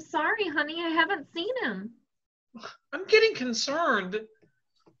 I'm sorry, honey. I haven't seen him. I'm getting concerned.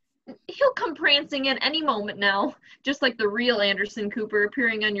 He'll come prancing in any moment now, just like the real Anderson Cooper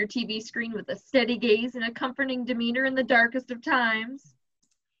appearing on your TV screen with a steady gaze and a comforting demeanor in the darkest of times.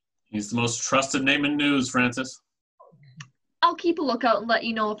 He's the most trusted name in news, Francis. I'll keep a lookout and let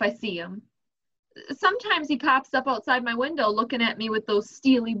you know if I see him. Sometimes he pops up outside my window looking at me with those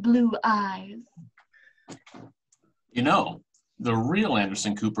steely blue eyes. You know, the real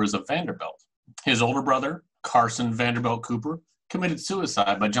Anderson Cooper is a Vanderbilt. His older brother, Carson Vanderbilt Cooper, committed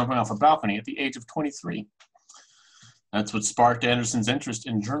suicide by jumping off a balcony at the age of 23. That's what sparked Anderson's interest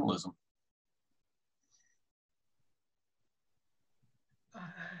in journalism.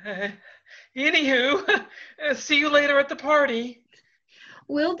 Anywho, see you later at the party.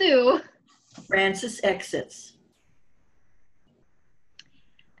 Will do. Francis exits.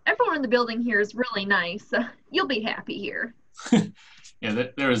 Everyone in the building here is really nice. You'll be happy here. Yeah,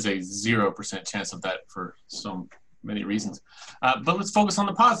 there is a 0% chance of that for so many reasons. But let's focus on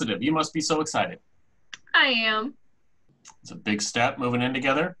the positive. You must be so excited. I am. It's a big step moving in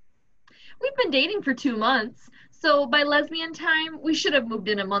together. We've been dating for 2 months, so by lesbian time, we should have moved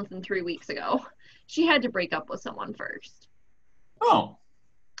in a month and 3 weeks ago. She had to break up with someone first. Oh,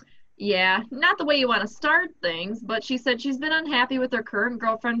 Yeah, not the way you want to start things, but she said she's been unhappy with her current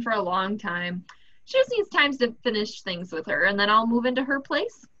girlfriend for a long time. She just needs time to finish things with her, and then I'll move into her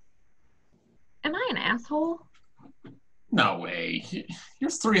place. Am I an asshole? no way. You're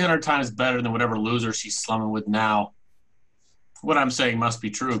 300 times better than whatever loser she's slumming with now. What I'm saying must be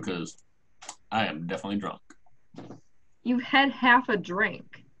true, because I am definitely drunk. You've had half a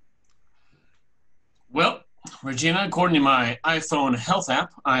drink. Well, Regina, according to my iPhone health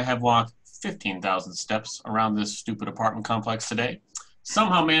app, I have walked 15,000 steps around this stupid apartment complex today.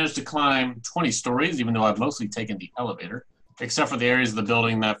 Somehow managed to climb 20 stories, even though I've mostly taken the elevator, except for the areas of the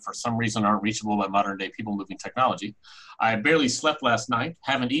building that for some reason aren't reachable by modern-day people-moving technology. I barely slept last night,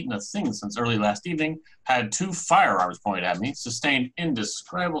 haven't eaten a thing since early last evening, had 2 firearms pointed at me, sustained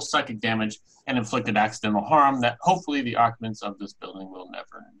indescribable psychic damage, and inflicted accidental harm that hopefully the occupants of this building will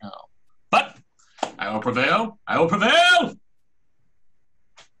never know. But I will prevail. I will prevail!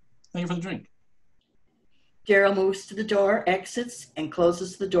 Thank you for the drink. Darryl moves to the door, exits, and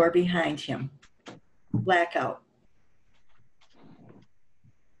closes the door behind him. Blackout.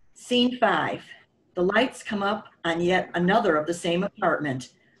 Scene 5. The lights come up on yet another of the same apartment.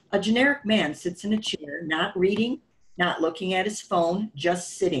 A generic man sits in a chair, not reading, not looking at his phone,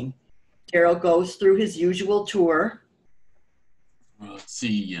 just sitting. Darryl goes through his usual tour. Let's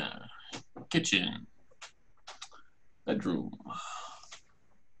see. Kitchen. Bedroom.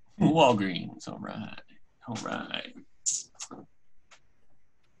 Walgreens. All right. All right.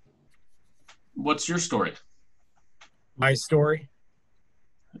 What's your story? My story?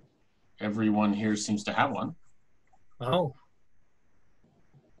 Everyone here seems to have one. Oh,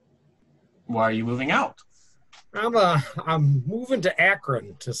 Why are you moving out? I'm moving to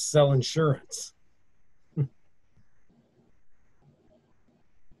Akron to sell insurance.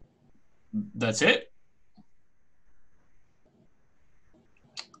 That's it?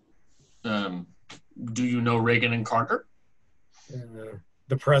 Do you know Reagan and Carter?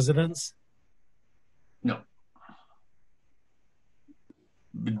 The presidents? No.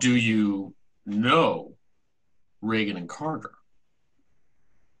 Do you know Reagan and Carter?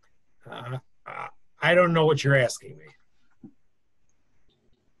 I don't know what you're asking me.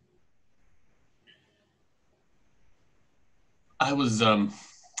 I was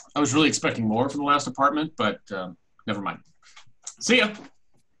really expecting more from the last apartment, but never mind. See ya.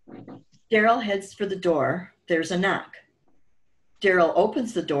 Darryl heads for the door. There's a knock. Darryl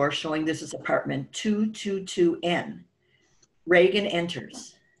opens the door, showing this is apartment 222N. Reagan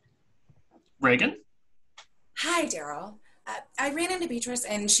enters. Reagan? Hi, Darryl. I ran into Beatrice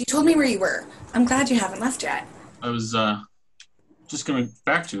and she told me where you were. I'm glad you haven't left yet. I was just going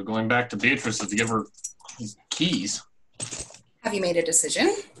back to Beatrice to give her these keys. Have you made a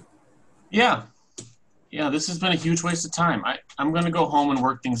decision? Yeah, this has been a huge waste of time. I'm going to go home and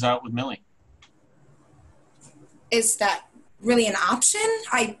work things out with Millie. Is that really an option?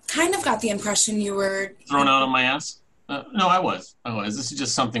 I kind of got the impression you were... Thrown out on my ass? No, I was. This is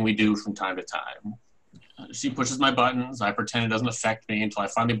just something we do from time to time. She pushes my buttons. I pretend it doesn't affect me until I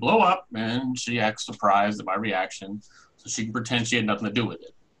finally blow up, and she acts surprised at my reaction, so she can pretend she had nothing to do with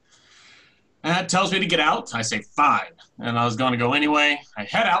it. And tells me to get out. I say, fine. And I was going to go anyway. I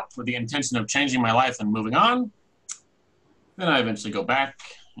head out with the intention of changing my life and moving on. Then I eventually go back,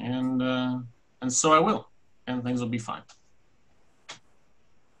 and so I will. And things will be fine.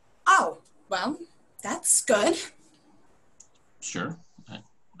 Oh, well, that's good. Sure,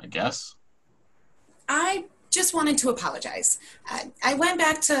 I guess. I just wanted to apologize. I went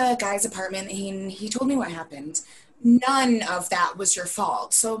back to Guy's apartment and he told me what happened. None of that was your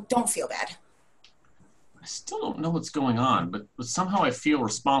fault, so don't feel bad. I still don't know what's going on, but somehow I feel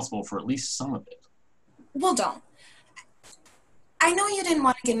responsible for at least some of it. Well, don't. I know you didn't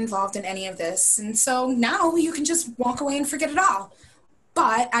want to get involved in any of this, and so now you can just walk away and forget it all.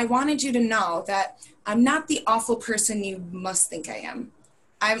 But I wanted you to know that I'm not the awful person you must think I am.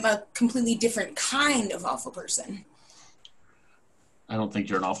 I'm a completely different kind of awful person. I don't think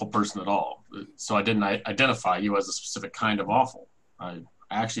you're an awful person at all. So I didn't identify you as a specific kind of awful. I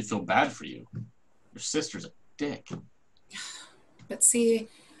actually feel bad for you. Your sister's a dick. But see,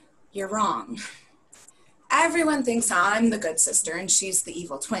 you're wrong. Everyone thinks I'm the good sister and she's the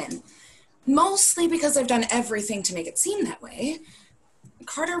evil twin. Mostly because I've done everything to make it seem that way.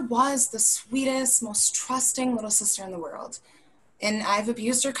 Carter was the sweetest, most trusting little sister in the world. And I've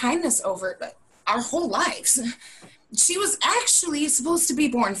abused her kindness over our whole lives. She was actually supposed to be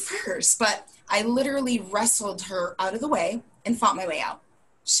born first, but I literally wrestled her out of the way and fought my way out.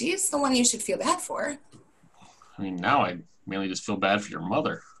 She's the one you should feel bad for. I mean, now I mainly just feel bad for your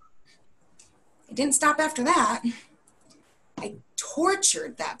mother. It didn't stop after that. I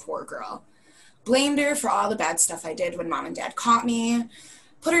tortured that poor girl. Blamed her for all the bad stuff I did when Mom and Dad caught me.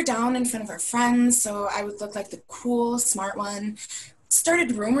 Put her down in front of our friends so I would look like the cool, smart one.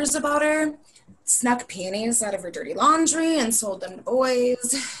 Started rumors about her. Snuck peonies out of her dirty laundry and sold them to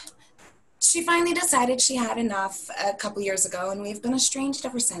boys. She finally decided she had enough a couple years ago, and we've been estranged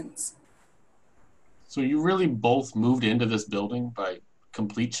ever since. So you really both moved into this building by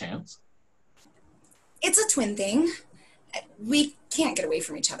complete chance? It's a twin thing. We can't get away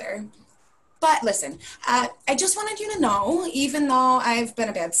from each other. But listen, I just wanted you to know, even though I've been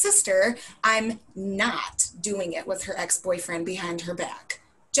a bad sister, I'm not doing it with her ex-boyfriend behind her back,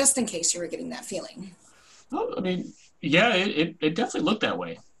 just in case you were getting that feeling. Well, I mean, yeah, it definitely looked that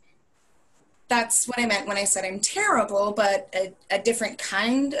way. That's what I meant when I said I'm terrible, but a different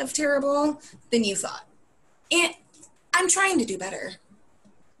kind of terrible than you thought. And I'm trying to do better.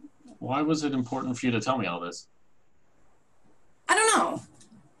 Why was it important for you to tell me all this? I don't know.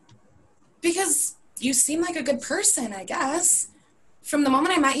 Because you seem like a good person, I guess. From the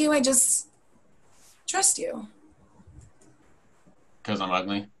moment I met you, I just trust you. Because I'm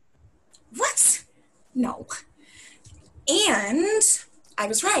ugly? What? No. And I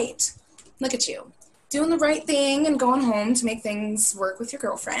was right. Look at you. Doing the right thing and going home to make things work with your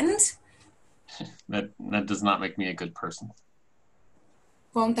girlfriend. That does not make me a good person.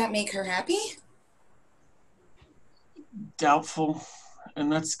 Won't that make her happy? Doubtful. And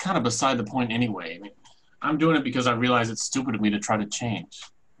that's kind of beside the point anyway. I mean, I'm doing it because I realize it's stupid of me to try to change.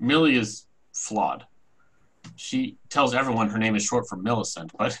 Millie is flawed. She tells everyone her name is short for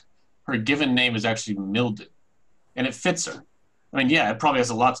Millicent, but her given name is actually Mildred. And it fits her. I mean, yeah, it probably has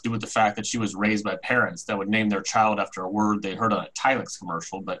a lot to do with the fact that she was raised by parents that would name their child after a word they heard on a Tilex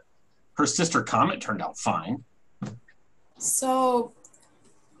commercial, but her sister Comet turned out fine. So,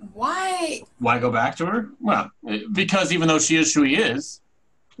 why go back to her? Well, because even though she is who he is,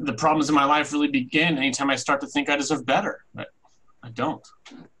 the problems in my life really begin anytime I start to think I deserve better. But I don't.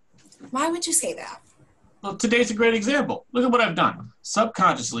 Why would you say that? Well, today's a great example. Look at what I've done.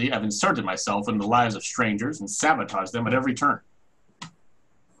 Subconsciously, I've inserted myself into the lives of strangers and sabotaged them at every turn.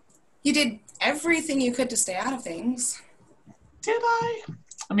 You did everything you could to stay out of things. Did I?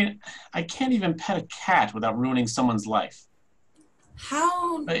 I mean, I can't even pet a cat without ruining someone's life.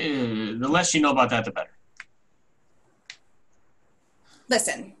 How? The less you know about that, the better.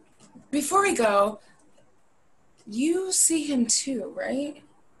 Listen, before we go, you see him too, right?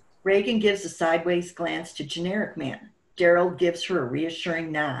 Reagan gives a sideways glance to Generic Man. Darryl gives her a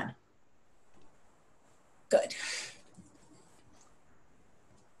reassuring nod. Good.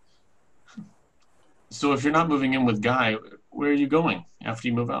 So if you're not moving in with Guy, where are you going after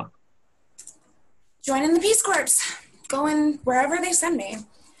you move out? Joining the Peace Corps. Going wherever they send me.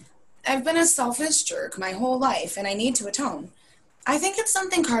 I've been a selfish jerk my whole life, and I need to atone. I think it's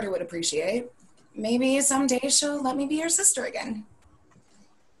something Carter would appreciate. Maybe someday she'll let me be her sister again.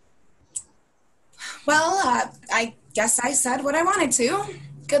 Well, I guess I said what I wanted to.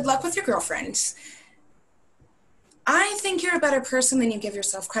 Good luck with your girlfriend. I think you're a better person than you give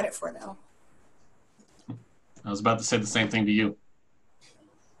yourself credit for, though. I was about to say the same thing to you.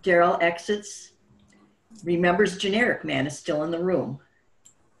 Darryl exits, remembers Generic Man is still in the room.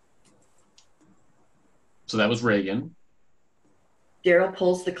 So that was Reagan. Darryl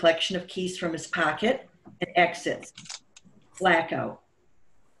pulls the collection of keys from his pocket and exits. Blackout.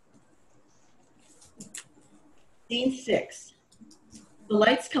 Scene 6. The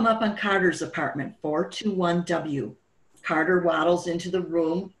lights come up on Carter's apartment, 421W. Carter waddles into the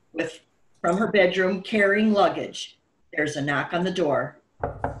room from her bedroom carrying luggage. There's a knock on the door.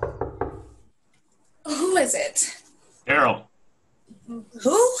 Who is it? Darryl.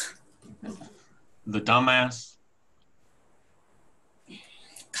 Who? The dumbass.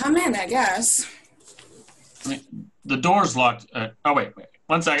 Come in, I guess. I mean, the door's locked. Oh, wait.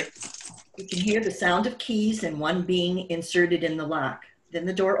 1 second. You can hear the sound of keys and one being inserted in the lock. Then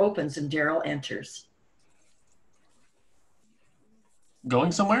the door opens and Darryl enters.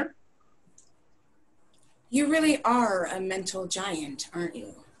 Going somewhere? You really are a mental giant, aren't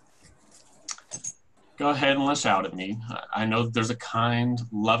you? Go ahead and lash out at me. I know that there's a kind,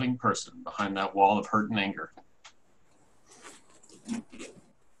 loving person behind that wall of hurt and anger.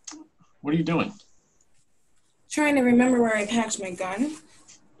 What are you doing? Trying to remember where I packed my gun.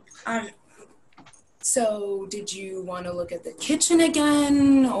 So did you want to look at the kitchen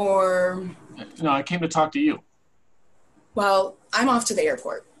again, or? No, I came to talk to you. Well, I'm off to the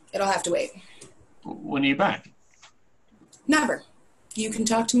airport. It'll have to wait. When are you back? Never. You can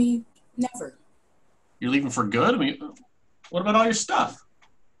talk to me never. You're leaving for good? I mean, what about all your stuff?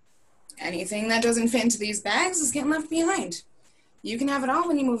 Anything that doesn't fit into these bags is getting left behind. You can have it all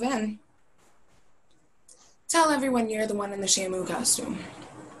when you move in. Tell everyone you're the one in the Shamu costume.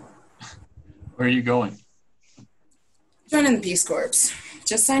 Where are you going? Joining the Peace Corps.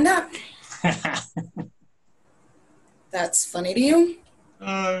 Just signed up. That's funny to you?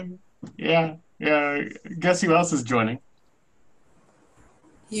 Yeah. Guess who else is joining?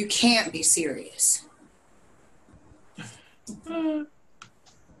 You can't be serious. No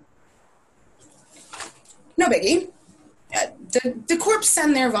biggie. The Corps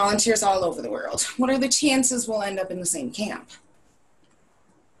send their volunteers all over the world. What are the chances we'll end up in the same camp?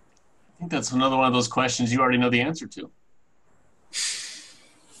 I think that's another one of those questions you already know the answer to.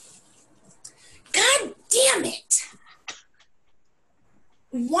 God damn it!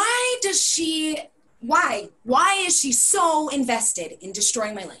 Why is she so invested in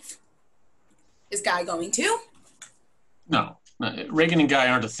destroying my life? Is Guy going to? No, Reagan and Guy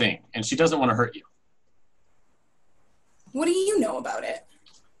aren't a thing, and she doesn't want to hurt you. What do you know about it?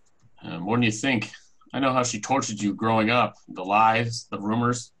 More than you think. I know how she tortured you growing up. The lies, the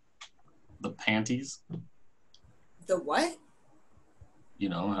rumors, the panties. The what? You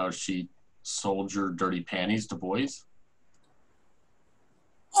know, how she sold your dirty panties to boys.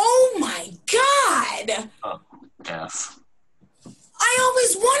 Oh my God! F. I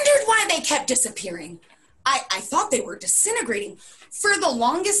always wondered why they kept disappearing. I thought they were disintegrating. For the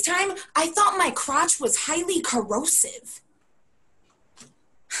longest time, I thought my crotch was highly corrosive.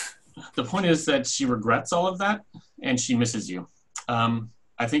 The point is that she regrets all of that, and she misses you. I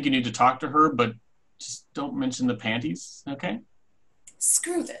think you need to talk to her, but just don't mention the panties, okay?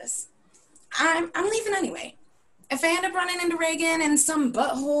 Screw this. I'm leaving anyway. If I end up running into Reagan in some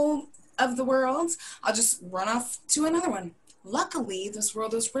butthole of the world, I'll just run off to another one. Luckily, this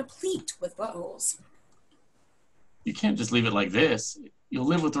world is replete with buttholes. You can't just leave it like this. You'll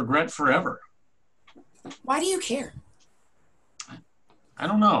live with regret forever. Why do you care? I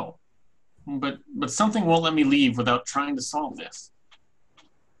don't know. But something won't let me leave without trying to solve this.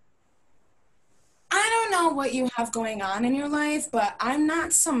 I don't know what you have going on in your life, but I'm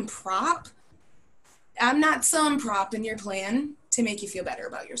not some prop. I'm not some prop in your plan to make you feel better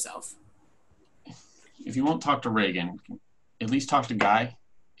about yourself. If you won't talk to Reagan, at least talk to Guy.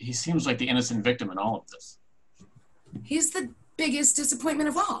 He seems like the innocent victim in all of this. He's the biggest disappointment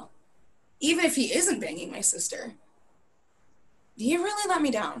of all. Even if he isn't banging my sister. He really let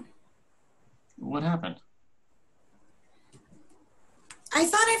me down. What happened? I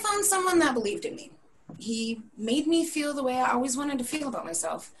thought I found someone that believed in me. He made me feel the way I always wanted to feel about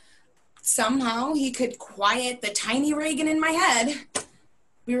myself. Somehow he could quiet the tiny Reagan in my head.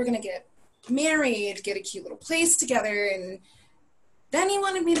 We were gonna get married, get a cute little place together, and then he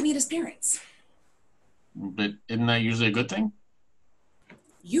wanted me to meet his parents. But isn't that usually a good thing?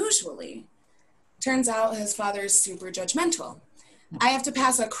 Usually. Turns out his father is super judgmental. I have to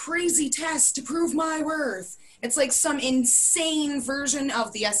pass a crazy test to prove my worth. It's like some insane version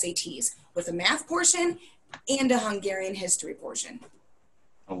of the SATs with a math portion and a Hungarian history portion.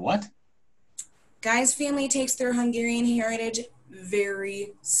 A what? Guy's family takes their Hungarian heritage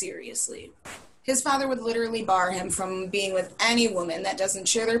very seriously. His father would literally bar him from being with any woman that doesn't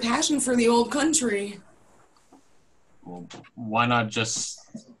share their passion for the old country. Well, why not just,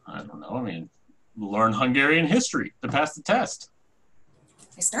 I don't know, learn Hungarian history to pass the test?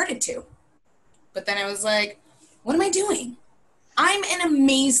 I started to. But then I was like, what am I doing? I'm an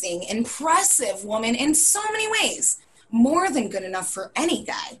amazing, impressive woman in so many ways. More than good enough for any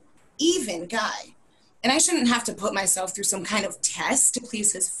guy, even Guy. And I shouldn't have to put myself through some kind of test to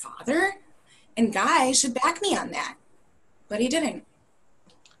please his father. And Guy should back me on that. But he didn't.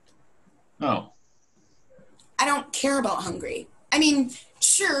 Oh. I don't care about Hungary. I mean,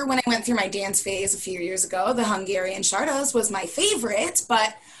 sure, when I went through my dance phase a few years ago, the Hungarian Chardas was my favorite,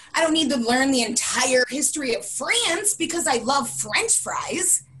 but I don't need to learn the entire history of France because I love French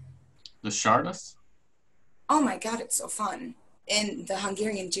fries. The Chardas? Oh my God, it's so fun. And the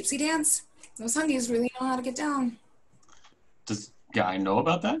Hungarian gypsy dance, those Hungies really know how to get down. Does Guy know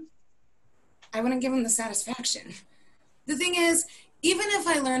about that? I wouldn't give him the satisfaction. The thing is, even if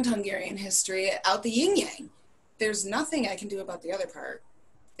I learned Hungarian history out the yin-yang, there's nothing I can do about the other part.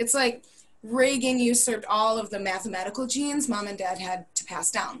 It's like Reagan usurped all of the mathematical genes Mom and Dad had to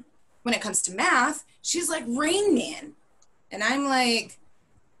pass down. When it comes to math, she's like Rain Man. And I'm like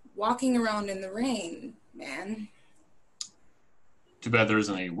walking around in the rain, man. Too bad there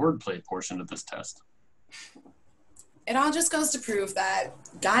isn't a wordplay portion of this test. It all just goes to prove that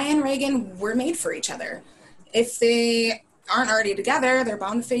Guy and Reagan were made for each other. If they aren't already together, they're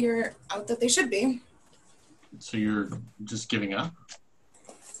bound to figure out that they should be. So you're just giving up?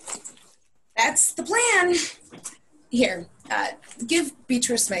 That's the plan. Here, give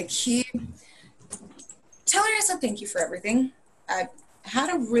Beatrice my key. Tell her I said thank you for everything. I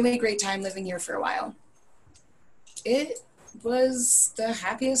had a really great time living here for a while. It was the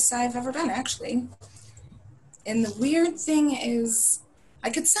happiest I've ever been, actually. And the weird thing is, I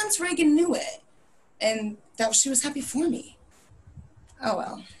could sense Reagan knew it, and that she was happy for me. Oh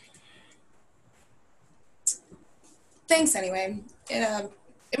well. Thanks anyway.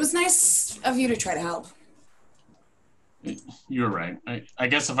 It was nice of you to try to help. You're right. I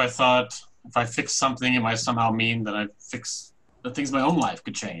guess if I fixed something, it might somehow mean that I'd fix the things in my own life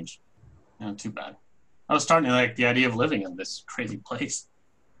could change. Too bad. I was starting to like the idea of living in this crazy place.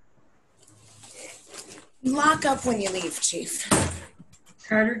 Lock up when you leave, Chief.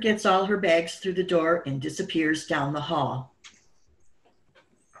 Carter gets all her bags through the door and disappears down the hall.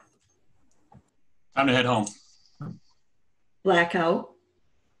 Time to head home. Blackout.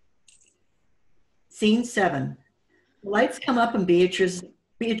 Scene 7. The lights come up in Beatrice's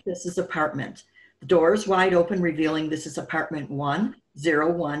apartment. The door is wide open, revealing this is apartment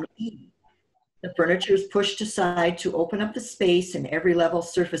 101E. The furniture is pushed aside to open up the space, and every level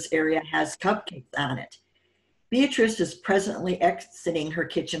surface area has cupcakes on it. Beatrice is presently exiting her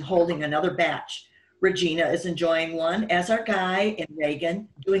kitchen holding another batch. Regina is enjoying one, as are Guy and Reagan,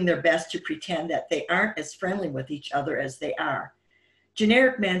 doing their best to pretend that they aren't as friendly with each other as they are.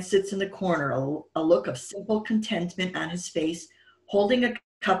 Generic Man sits in the corner, a look of simple contentment on his face, holding a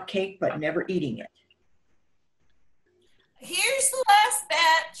cupcake but never eating it. Here's the last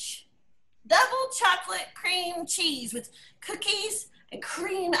batch. Double chocolate cream cheese with cookies and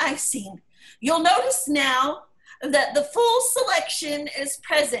cream icing. You'll notice now that the full selection is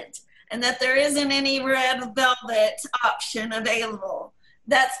present and that there isn't any red velvet option available.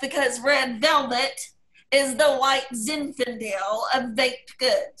 That's because red velvet is the white Zinfandel of baked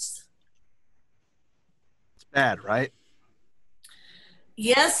goods. It's bad, right?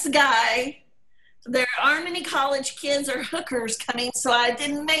 Yes, Guy. There aren't any college kids or hookers coming, so I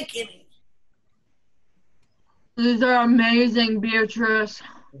didn't make any. These are amazing, Beatrice.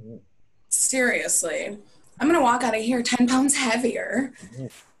 Seriously. I'm gonna walk out of here 10 pounds heavier.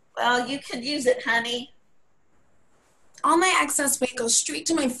 Well, you could use it, honey. All my excess weight goes straight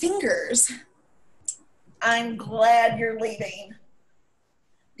to my fingers. I'm glad you're leaving.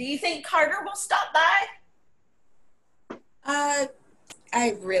 Do you think Carter will stop by?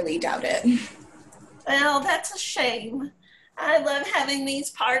 I really doubt it. Well, that's a shame. I love having these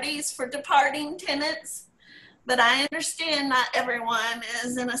parties for departing tenants, but I understand not everyone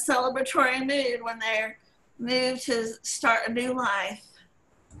is in a celebratory mood when they're moved to start a new life.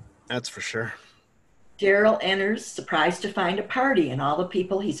 That's for sure. Darryl enters, surprised to find a party and all the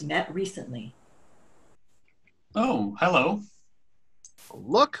people he's met recently. Oh, hello.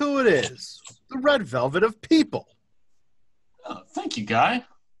 Look who it is. The red velvet of people. Oh, thank you, Guy.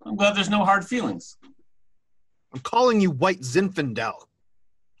 I'm glad there's no hard feelings. I'm calling you white Zinfandel.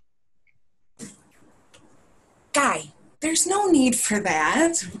 Guy, there's no need for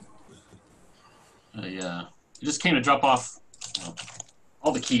that. I just came to drop off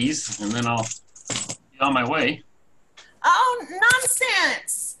all the keys, and then I'll be on my way. Oh,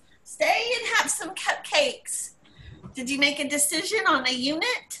 nonsense. Stay and have some cupcakes. Did you make a decision on a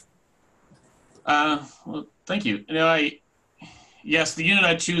unit? Well, thank you. Yes, the unit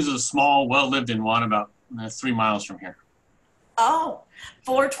I choose is a small, well-lived-in one about 3 miles from here. Oh,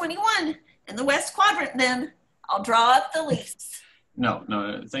 421 in the West Quadrant then. I'll draw up the lease.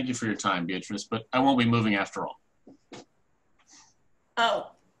 No, thank you for your time, Beatrice, but I won't be moving after all.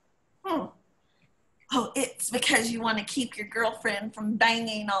 Oh. Oh, it's because you want to keep your girlfriend from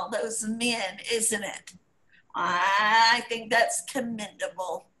banging all those men, isn't it? I think that's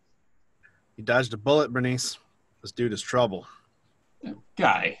commendable. You dodged a bullet, Bernice. This dude is trouble.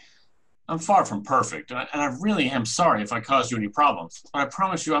 Guy, I'm far from perfect, and I really am sorry if I caused you any problems. But I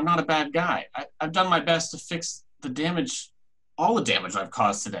promise you I'm not a bad guy. I've done my best to fix the damage, all the damage I've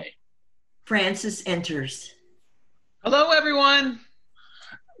caused today. Francis enters. Hello, everyone.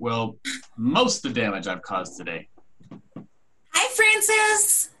 Well, most of the damage I've caused today. Hi,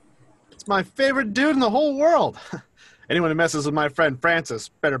 Francis. It's my favorite dude in the whole world. Anyone who messes with my friend Francis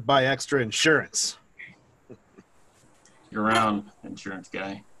better buy extra insurance. You're around, insurance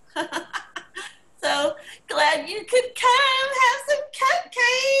guy. So glad you could come have some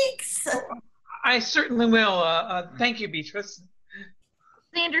cupcakes. I certainly will. Thank you, Beatrice.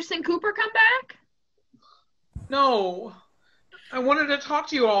 Sanderson Cooper come back? No. I wanted to talk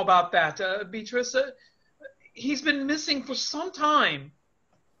to you all about that, Beatrice. He's been missing for some time.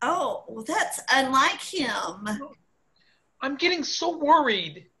 Oh, well, that's unlike him. I'm getting so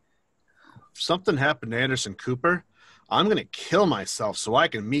worried. If something happened to Anderson Cooper, I'm going to kill myself so I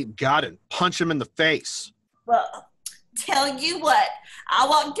can meet God and punch him in the face. Well, tell you what, I'll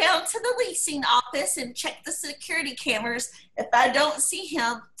walk down to the leasing office and check the security cameras. If I don't see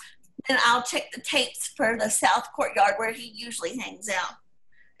him, then I'll check the tapes for the South Courtyard where he usually hangs out.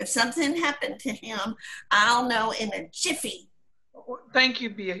 If something happened to him, I'll know in a jiffy. Thank you,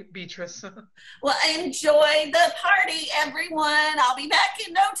 Beatrice. Well, enjoy the party, everyone. I'll be back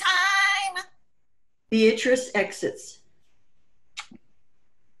in no time. Beatrice exits.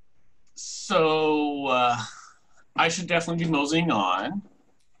 So, I should definitely be moseying on.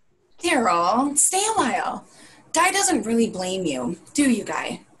 Darryl, stay a while. Guy doesn't really blame you, do you,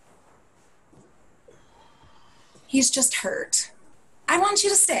 Guy? He's just hurt. I want you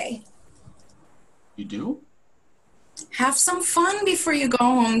to stay. You do? Have some fun before you go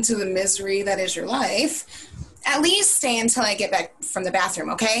home to the misery that is your life. At least stay until I get back from the bathroom,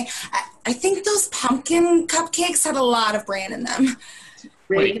 okay? I think those pumpkin cupcakes had a lot of bran in them.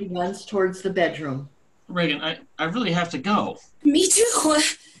 Reagan runs towards the bedroom. Reagan, I really have to go. Me too.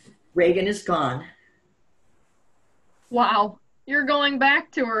 Reagan is gone. Wow. You're going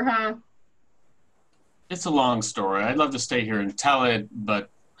back to her, huh? It's a long story. I'd love to stay here and tell it, but...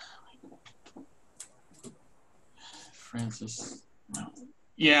 Francis... No.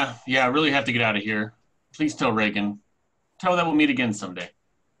 Yeah, I really have to get out of here. Please tell Reagan. Tell her that we'll meet again someday.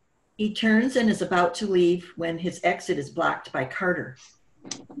 He turns and is about to leave when his exit is blocked by Carter.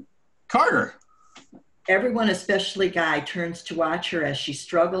 Carter! Everyone, especially Guy, turns to watch her as she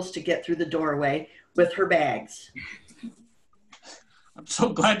struggles to get through the doorway with her bags. I'm so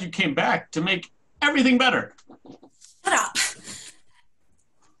glad you came back to make everything better. Shut up.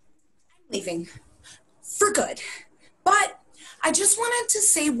 I'm leaving. For good. But I just wanted to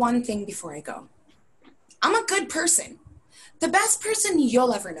say one thing before I go. I'm a good person. The best person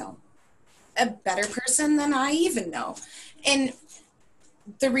you'll ever know. A better person than I even know. And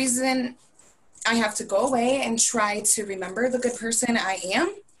the reason I have to go away and try to remember the good person I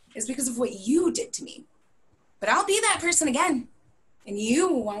am is because of what you did to me. But I'll be that person again. And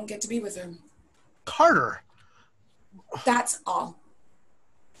you won't get to be with her. Carter! That's all.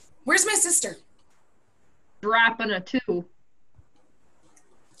 Where's my sister? Dropping a 2.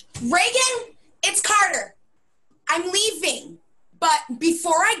 Reagan, it's Carter. I'm leaving. But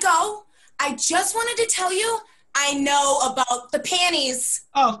before I go, I just wanted to tell you I know about the panties.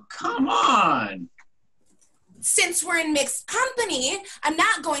 Oh, come on. Since we're in mixed company, I'm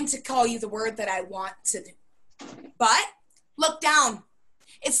not going to call you the word that I want to. But look down.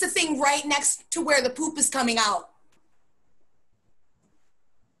 It's the thing right next to where the poop is coming out.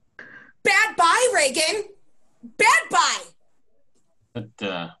 Bad bye, Reagan. Bad bye.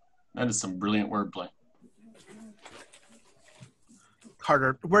 That is some brilliant wordplay.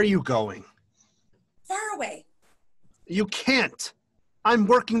 Carter, where are you going? Far away. You can't. I'm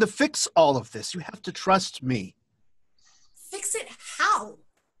working to fix all of this. You have to trust me. Fix it how?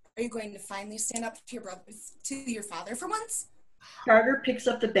 Are you going to finally stand up to your father for once? Carter picks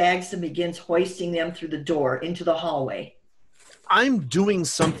up the bags and begins hoisting them through the door into the hallway. I'm doing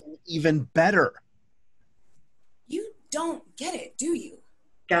something even better. You don't get it, do you?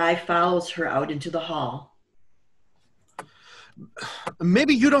 Guy follows her out into the hall.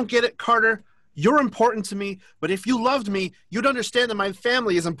 Maybe you don't get it, Carter. You're important to me, but if you loved me, you'd understand that my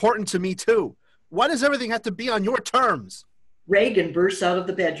family is important to me too. Why does everything have to be on your terms? Reagan bursts out of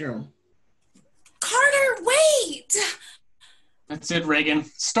the bedroom. Carter, wait! That's it, Reagan.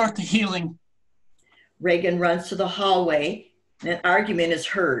 Start the healing. Reagan runs to the hallway, and an argument is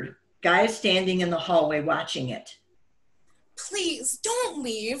heard. Guy is standing in the hallway watching it. Please, don't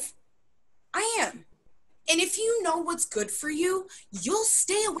leave. I am. And if you know what's good for you, you'll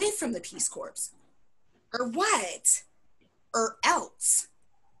stay away from the Peace Corps. Or what? Or else.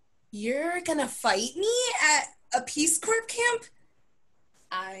 You're gonna fight me at a Peace Corps camp?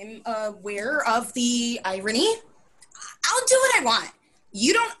 I'm aware of the irony. I'll do what I want.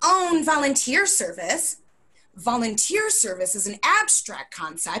 You don't own volunteer service. Volunteer service is an abstract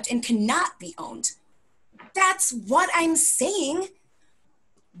concept and cannot be owned. That's what I'm saying.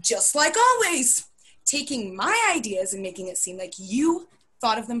 Just like always, taking my ideas and making it seem like you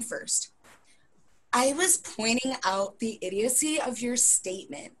thought of them first. I was pointing out the idiocy of your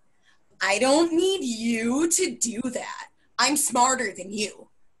statement. I don't need you to do that. I'm smarter than you.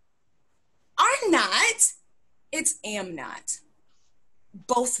 Are not. It's am not.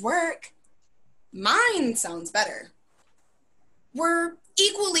 Both work. Mine sounds better. We're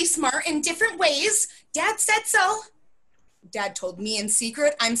equally smart in different ways. Dad said so. Dad told me in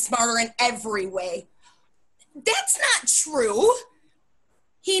secret I'm smarter in every way. That's not true.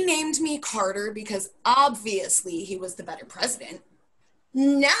 He named me Carter because obviously he was the better president.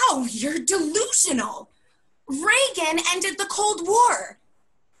 Now you're delusional. Reagan ended the Cold War.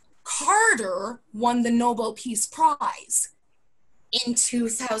 Carter won the Nobel Peace Prize. In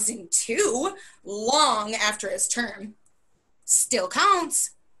 2002, long after his term. Still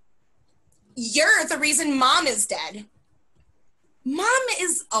counts. You're the reason Mom is dead. Mom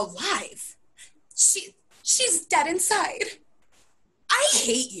is alive. She's dead inside. I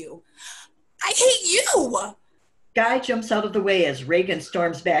hate you. I hate you. Guy jumps out of the way as Reagan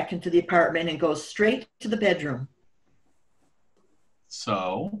storms back into the apartment and goes straight to the bedroom.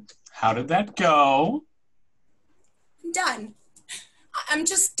 So, how did that go? I'm done. I'm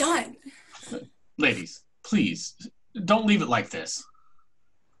just done. Ladies, please, don't leave it like this.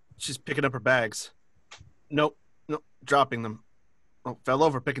 She's picking up her bags. Nope, dropping them. Oh, fell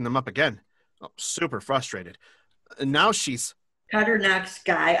over picking them up again. Oh, super frustrated. And now she's... Carter knocks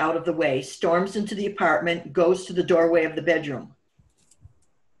Guy out of the way, storms into the apartment, goes to the doorway of the bedroom.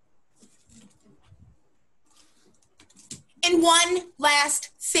 And one last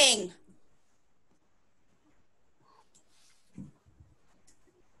thing.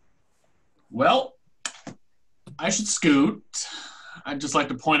 Well, I should scoot. I'd just like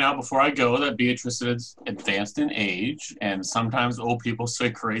to point out before I go that Beatrice is advanced in age, and sometimes old people say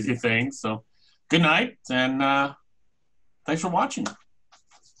crazy things. So, good night, and thanks for watching.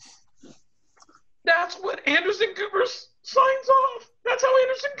 That's what Anderson Cooper signs off. That's how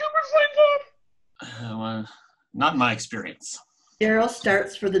Anderson Cooper signs off. Not in my experience. Darryl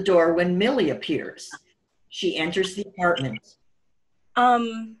starts for the door when Millie appears. She enters the apartment.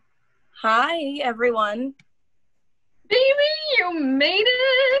 Hi, everyone. Baby, you made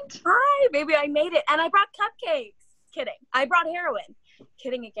it! Hi, baby, I made it. And I brought cupcakes. Kidding. I brought heroin.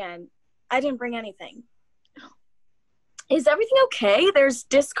 Kidding again. I didn't bring anything. Is everything okay? There's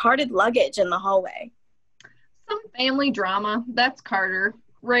discarded luggage in the hallway. Some family drama. That's Carter.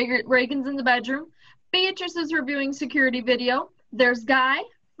 Reagan's in the bedroom. Beatrice is reviewing security video. There's Guy,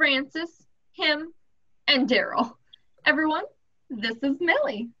 Francis, him, and Darryl. Everyone, this is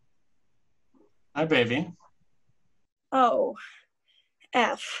Millie. Hi, baby. Oh,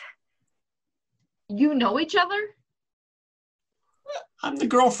 F. You know each other? I'm the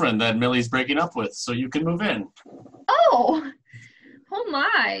girlfriend that Millie's breaking up with, so you can move in. Oh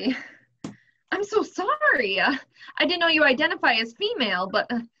my. I'm so sorry. I didn't know you identify as female, but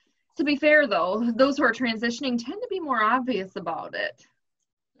to be fair, though, those who are transitioning tend to be more obvious about it.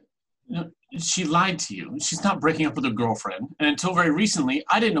 No, she lied to you. She's not breaking up with her girlfriend, and until very recently,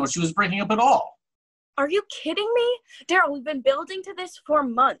 I didn't know she was breaking up at all. Are you kidding me? Darryl, we've been building to this for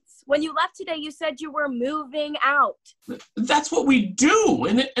months. When you left today, you said you were moving out. That's what we do,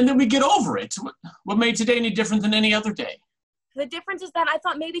 and then we get over it. What made today any different than any other day? The difference is that I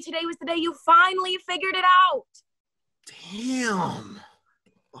thought maybe today was the day you finally figured it out. Damn.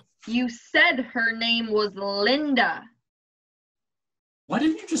 You said her name was Linda. Why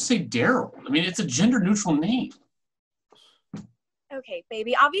didn't you just say Darryl? I mean, it's a gender-neutral name. Okay,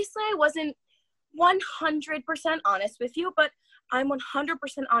 baby, obviously I wasn't 100% honest with you, but I'm 100%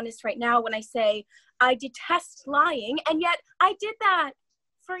 honest right now when I say I detest lying, and yet I did that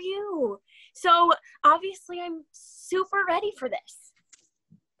for you. So obviously I'm super ready for this.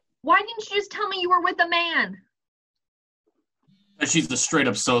 Why didn't you just tell me you were with a man? And she's a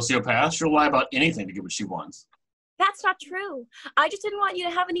straight-up sociopath. She'll lie about anything to get what she wants. That's not true. I just didn't want you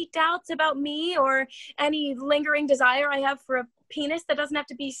to have any doubts about me or any lingering desire I have for a penis that doesn't have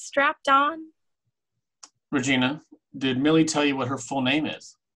to be strapped on. Regina, did Millie tell you what her full name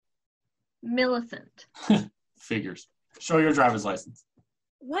is? Millicent. Figures. Show your driver's license.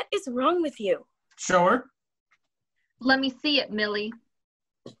 What is wrong with you? Show her. Let me see it, Millie.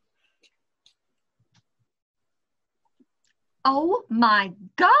 Oh my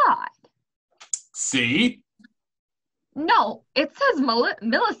God. See? No, it says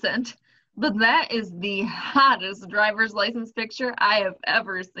Millicent, but that is the hottest driver's license picture I have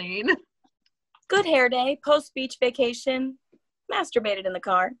ever seen. Good hair day, post-beach vacation, masturbated in the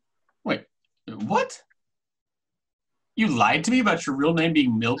car. Wait, what? You lied to me about your real name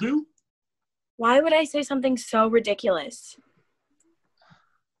being Mildew? Why would I say something so ridiculous?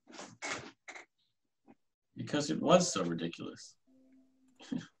 Because it was so ridiculous.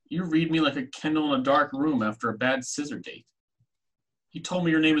 You read me like a candle in a dark room after a bad scissor date. You told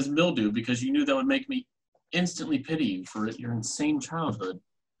me your name is Mildew because you knew that would make me instantly pity you for your insane childhood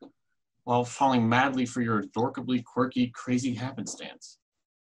while falling madly for your adorably quirky, crazy happenstance.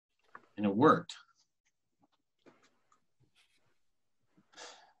 And it worked.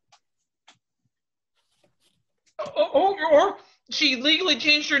 She legally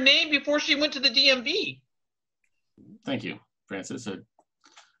changed her name before she went to the DMV. Thank you, Francis.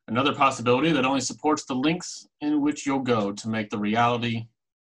 Another possibility that only supports the links in which you'll go to make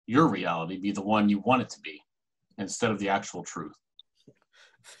your reality, be the one you want it to be, instead of the actual truth.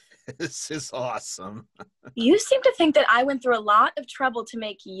 This is awesome. You seem to think that I went through a lot of trouble to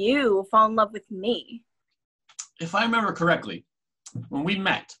make you fall in love with me. If I remember correctly, when we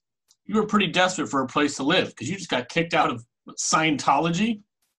met, you were pretty desperate for a place to live because you just got kicked out of Scientology.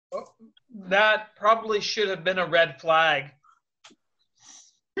 That probably should have been a red flag.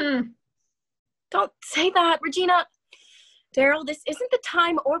 Don't say that, Regina. Darryl, this isn't the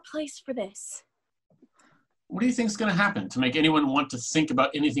time or place for this. What do you think is going to happen to make anyone want to think about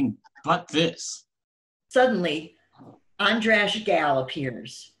anything but this? Suddenly, Andras Gal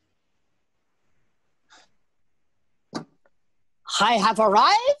appears. I have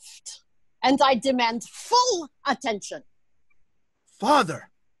arrived, and I demand full attention. Father!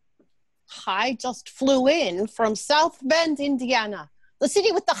 I just flew in from South Bend, Indiana, the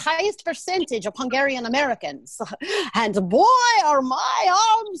city with the highest percentage of Hungarian Americans. And boy, are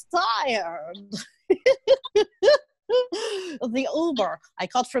my arms tired. The Uber I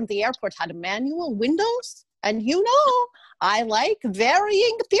caught from the airport had manual windows. And you know, I like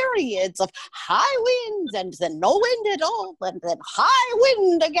varying periods of high wind and then no wind at all and then high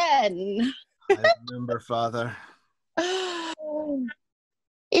wind again. I remember, Father.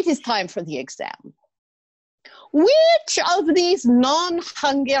 It is time for the exam. Which of these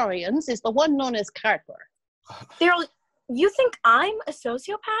non-Hungarians is the one known as Carter? Darryl, you think I'm a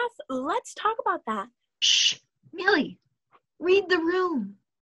sociopath? Let's talk about that. Shh, Millie, read the room.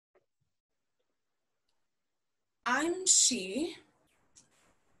 I'm she.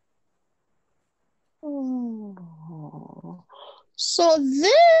 Oh. So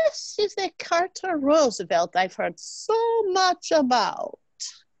this is the Carter Roosevelt I've heard so much about.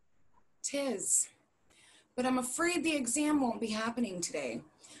 Tis. But I'm afraid the exam won't be happening today.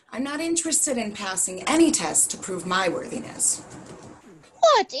 I'm not interested in passing any test to prove my worthiness.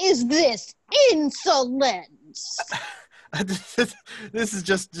 What is this insolence? This is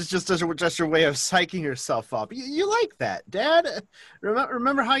just your way of psyching yourself up. You like that, Dad?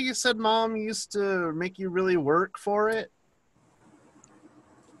 Remember how you said Mom used to make you really work for it?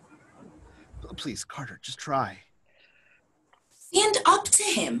 Please, Carter, just try. Stand up to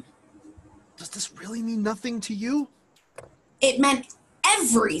him. Does this really mean nothing to you? It meant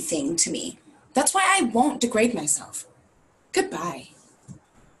everything to me. That's why I won't degrade myself. Goodbye.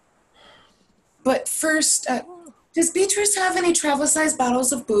 But first, does Beatrice have any travel-sized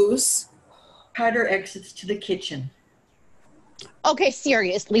bottles of booze? Carter exits to the kitchen. Okay,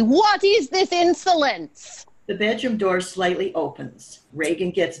 seriously, what is this insolence? The bedroom door slightly opens. Reagan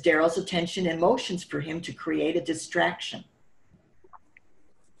gets Darryl's attention and motions for him to create a distraction.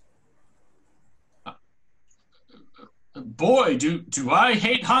 Boy, do I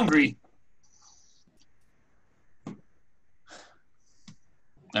hate Hungary.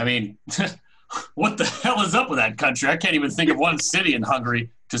 I mean, what the hell is up with that country? I can't even think of one city in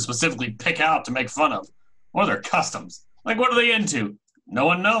Hungary to specifically pick out to make fun of. What are their customs? Like, what are they into? No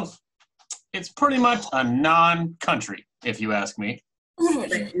one knows. It's pretty much a non-country, if you ask me.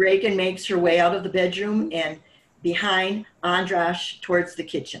 Reagan makes her way out of the bedroom and behind Andras towards the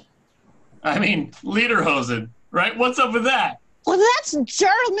kitchen. I mean, Lederhosen, right? What's up with that? Well, that's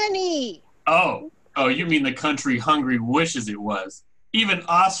Germany. Oh, you mean the country Hungary wishes it was. Even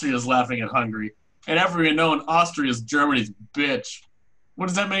Austria's laughing at Hungary. And everyone knowing Austria's Germany's bitch. What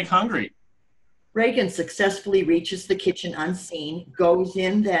does that make Hungary? Reagan successfully reaches the kitchen unseen, goes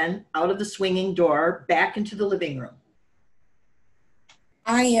in then, out of the swinging door, back into the living room.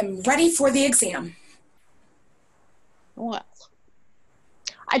 I am ready for the exam. Well,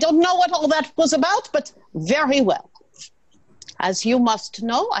 I don't know what all that was about, but very well. As you must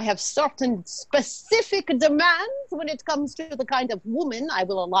know, I have certain specific demands when it comes to the kind of woman I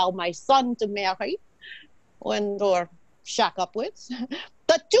will allow my son to marry or shack up with.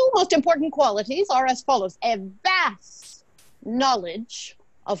 The two most important qualities are as follows: a vast knowledge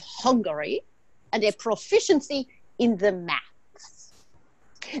of Hungary and a proficiency in the maths.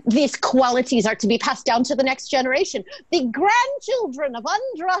 These qualities are to be passed down to the next generation. The grandchildren of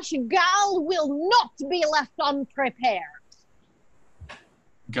Andras Gal will not be left unprepared.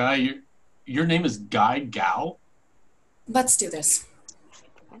 Guy, your name is Guy Gal? Let's do this.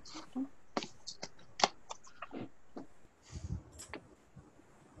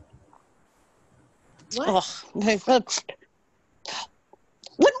 What? When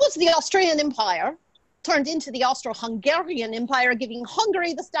was the Austrian Empire turned into the Austro-Hungarian Empire, giving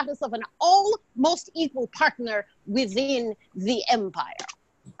Hungary the status of an almost equal partner within the empire?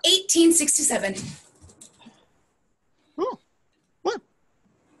 1867. Oh, well,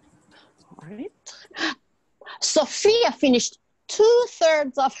 all right. Sophia finished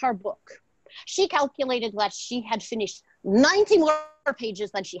 2/3 of her book. She calculated that she had finished 90 more pages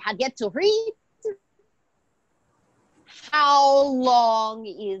than she had yet to read. How long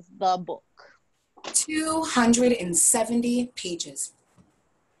is the book? 270 pages.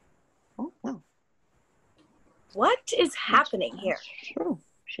 Oh, wow. What is happening here? True.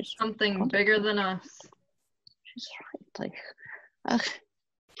 She's Something bigger than us. She's right.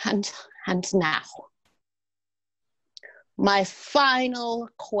 And now, my final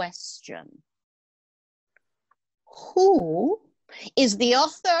question. Who is the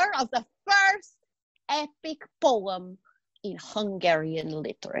author of the first epic poem in Hungarian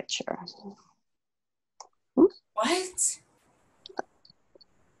literature? What?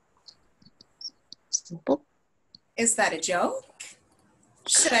 Simple. Is that a joke?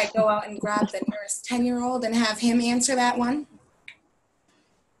 Should I go out and grab the nearest 10-year-old and have him answer that one?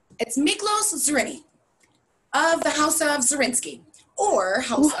 It's Miklos Zrinny of the House of Zrinski, or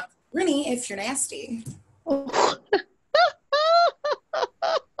House of Zrinny if you're nasty.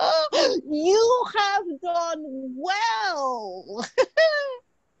 You have done well.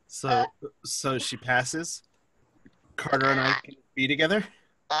 So she passes. Carter and I can be together.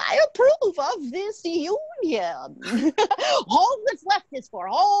 I approve of this union. All that's left is for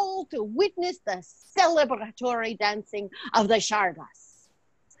all to witness the celebratory dancing of the Shardas.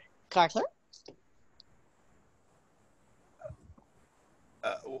 Carter?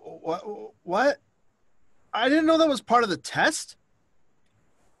 What? I didn't know that was part of the test.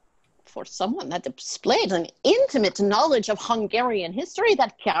 For someone that displayed an intimate knowledge of Hungarian history,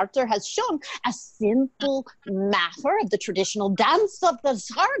 that Carter has shown a simple matter of the traditional dance of the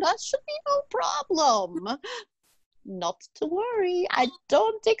Shardas should be no problem. Not to worry, I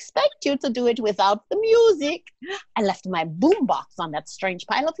don't expect you to do it without the music. I left my boombox on that strange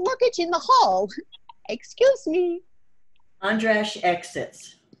pile of luggage in the hall. Excuse me. Andras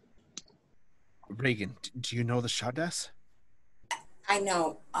exits. Reagan, do you know the Shardas? I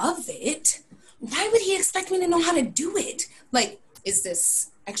know of it. Why would he expect me to know how to do it? Like, is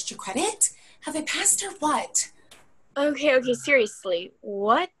this extra credit? Have I passed or what? Okay, seriously.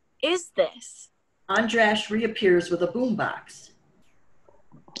 What is this? Andras reappears with a boombox.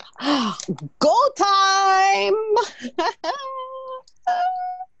 Go time!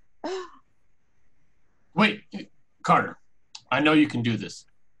 Wait, Carter, I know you can do this.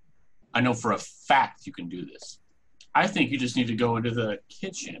 I know for a fact you can do this. I think you just need to go into the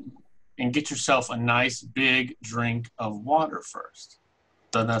kitchen and get yourself a nice big drink of water first.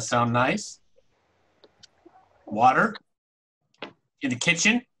 Doesn't that sound nice? Water? In the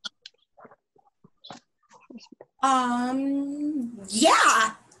kitchen?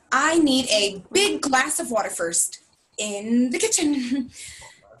 Yeah. I need a big glass of water first. In the kitchen.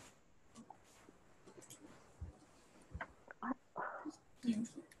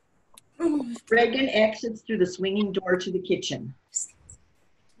 Reagan exits through the swinging door to the kitchen.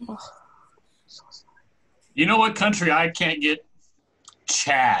 You know what country I can't get?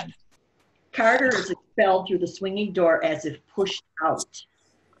 Chad. Carter is expelled through the swinging door as if pushed out.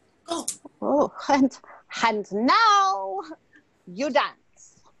 Oh, and now you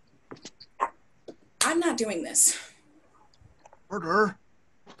dance. I'm not doing this. Carter.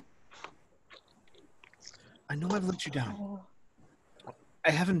 I know I've let you down. I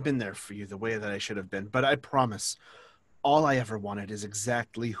haven't been there for you the way that I should have been, but I promise, all I ever wanted is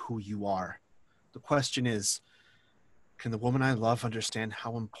exactly who you are. The question is, can the woman I love understand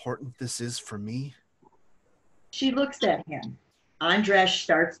how important this is for me? She looks at him. Andras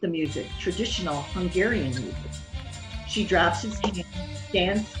starts the music, traditional Hungarian music. She drops his hand,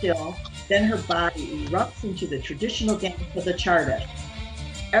 stands still, then her body erupts into the traditional dance of the Charda.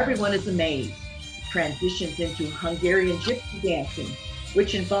 Everyone is amazed. Transitions into Hungarian gypsy dancing,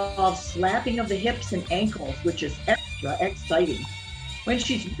 which involves slapping of the hips and ankles, which is extra exciting. When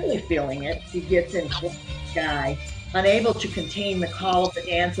she's really feeling it, she gets in the sky. Unable to contain the call of the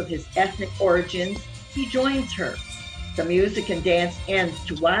dance of his ethnic origins, he joins her. The music and dance ends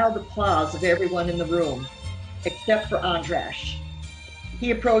to wild applause of everyone in the room, except for Andras.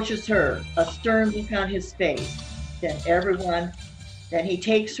 He approaches her, a stern look on his face. Then he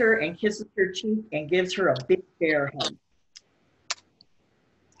takes her and kisses her cheek and gives her a big bear hug.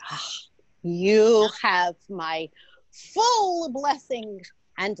 You have my full blessing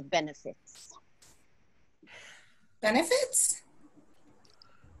and benefits. Benefits?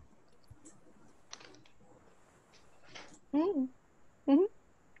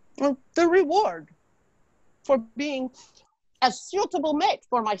 the reward for being a suitable mate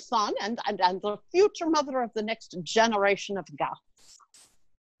for my son and the future mother of the next generation of Goths.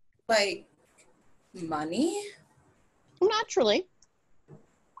 Like, money? Naturally.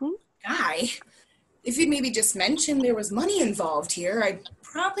 Guy, if you'd maybe just mentioned there was money involved here, I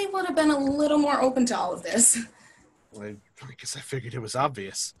probably would have been a little more open to all of this. Well, I guess I figured it was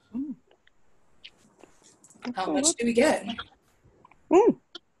obvious. How much do we get?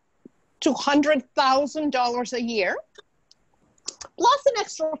 $200,000 a year, plus an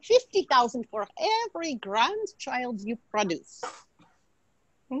extra $50,000 for every grandchild you produce.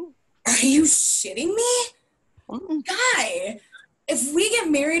 Are you shitting me? Guy, if we get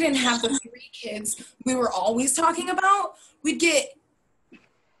married and have the 3 kids we were always talking about, we'd get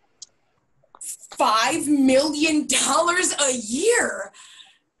 $5 million a year.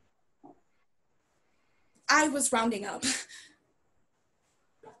 I was rounding up.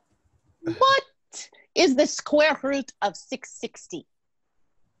 What is the square root of 660?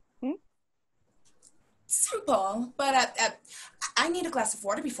 Simple, but I need a glass of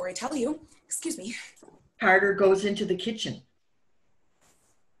water before I tell you. Excuse me. Carter goes into the kitchen.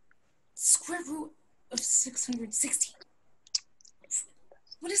 Square root of 660.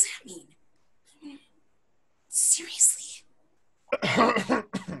 What does that mean? Seriously?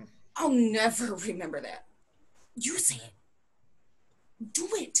 I'll never remember that. You say it. Do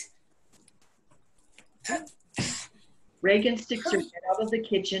it. Reagan sticks her head out of the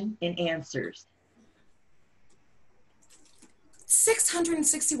kitchen and answers.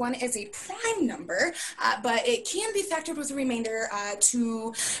 661 is a prime number, but it can be factored with a remainder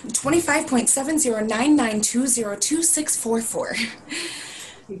to 25.70992022644.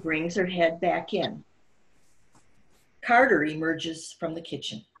 She brings her head back in. Carter emerges from the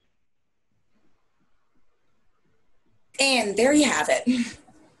kitchen. And there you have it.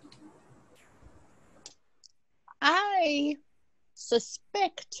 I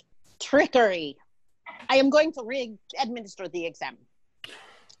suspect trickery. I am going to administer the exam.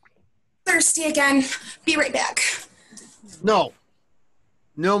 Thirsty again. Be right back. No.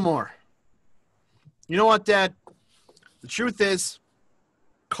 No more. You know what, Dad? The truth is,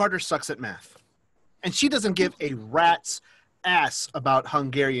 Carter sucks at math. And she doesn't give a rat's ass about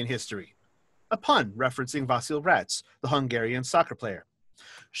Hungarian history. A pun referencing Vasil Rats, the Hungarian soccer player.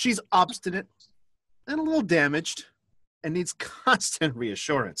 She's obstinate and a little damaged and needs constant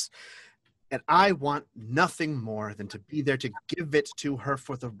reassurance. And I want nothing more than to be there to give it to her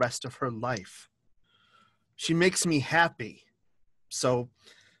for the rest of her life. She makes me happy. So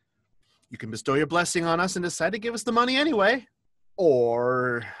you can bestow your blessing on us and decide to give us the money anyway.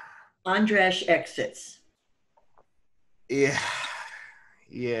 Or... Andras exits. Yeah,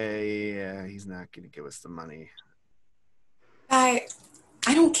 he's not going to give us the money. I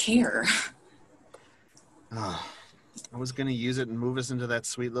don't care. Oh, I was going to use it and move us into that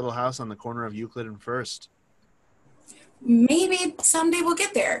sweet little house on the corner of Euclid and First. Maybe someday we'll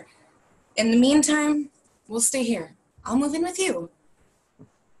get there. In the meantime, we'll stay here. I'll move in with you.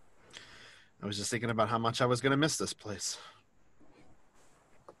 I was just thinking about how much I was going to miss this place.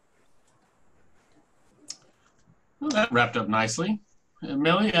 Well, that wrapped up nicely.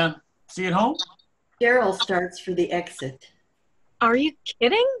 Millie, see you at home? Darryl starts for the exit. Are you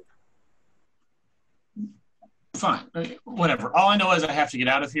kidding? Fine, whatever. All I know is I have to get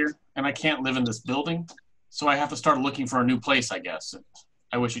out of here, and I can't live in this building, so I have to start looking for a new place, I guess.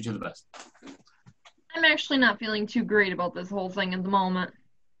 I wish you two the best. I'm actually not feeling too great about this whole thing at the moment.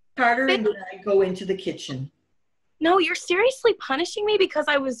 Carter and I go into the kitchen. No, you're seriously punishing me because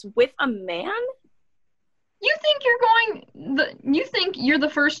I was with a man? You think you're the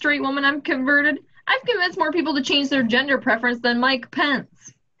first straight woman I've converted? I've convinced more people to change their gender preference than Mike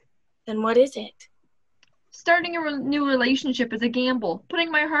Pence. Then what is it? Starting a new relationship is a gamble. Putting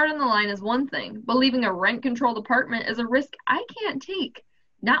my heart on the line is one thing, but leaving a rent-controlled apartment is a risk I can't take.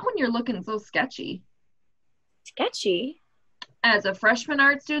 Not when you're looking so sketchy. Sketchy? As a freshman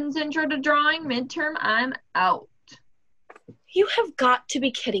art student's intro to drawing midterm, I'm out. You have got to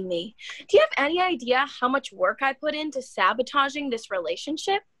be kidding me. Do you have any idea how much work I put into sabotaging this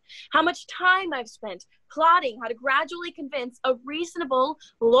relationship? How much time I've spent plotting how to gradually convince a reasonable,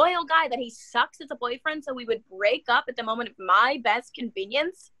 loyal guy that he sucks as a boyfriend so we would break up at the moment of my best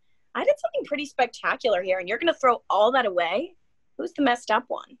convenience? I did something pretty spectacular here, and you're going to throw all that away? Who's the messed up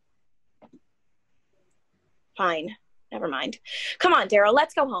one? Fine. Never mind. Come on, Darryl,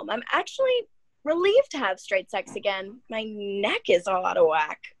 let's go home. I'm actually relieved to have straight sex again. My neck is all out of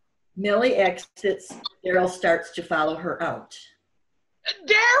whack. Millie exits. Darryl starts to follow her out.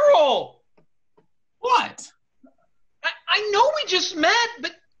 Darryl! What? I know we just met,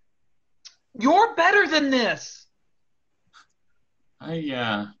 but You're better than this.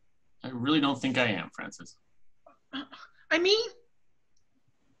 I really don't think I am, Francis. I mean,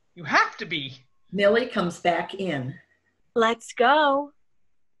 you have to be. Millie comes back in. Let's go.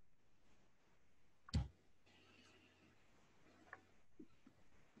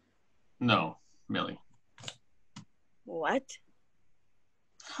 No, Millie. What?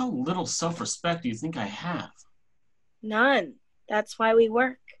 How little self-respect do you think I have? None. That's why we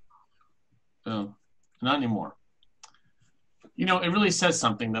work. Oh, not anymore. You know, it really says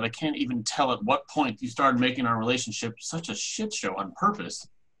something that I can't even tell at what point you started making our relationship such a shit show on purpose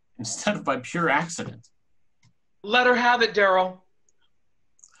instead of by pure accident. Let her have it, Darryl.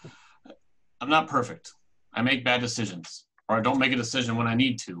 I'm not perfect. I make bad decisions, or I don't make a decision when I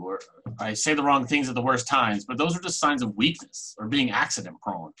need to, or I say the wrong things at the worst times, but those are just signs of weakness or being accident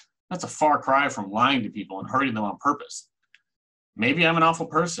prone. That's a far cry from lying to people and hurting them on purpose. Maybe I'm an awful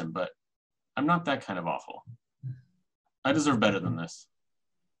person, but I'm not that kind of awful. I deserve better than this.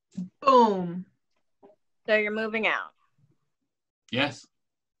 Boom. So you're moving out. Yes.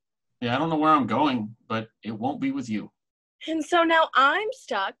 Yeah, I don't know where I'm going, but it won't be with you. And so now I'm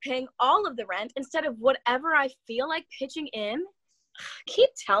stuck paying all of the rent instead of whatever I feel like pitching in. Keep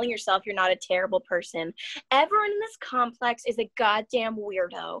telling yourself you're not a terrible person. Everyone in this complex is a goddamn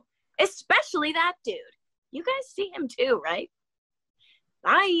weirdo. Especially that dude. You guys see him too, right?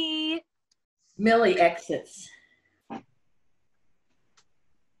 Bye. Millie exits.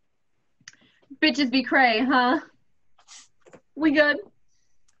 Bitches be cray, huh? We good?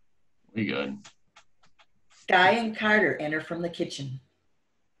 We good. Guy and Carter enter from the kitchen.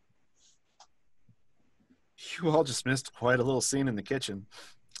 You all just missed quite a little scene in the kitchen.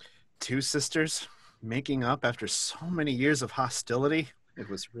 Two sisters making up after so many years of hostility. It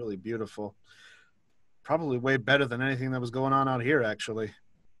was really beautiful. Probably way better than anything that was going on out here, actually.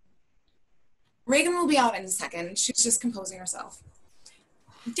 Reagan will be out in a second. She's just composing herself.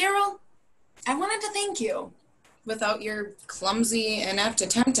 Darryl, I wanted to thank you. Without your clumsy, inept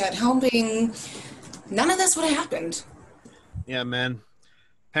attempt at helping, none of this would have happened. Yeah, man.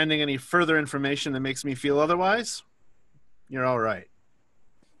 Pending any further information that makes me feel otherwise, you're all right.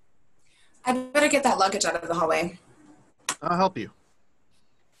 I better get that luggage out of the hallway. I'll help you.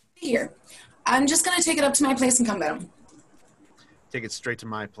 Here. I'm just going to take it up to my place and come down. Take it straight to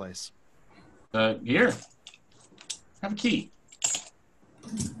my place. Here. Have a key.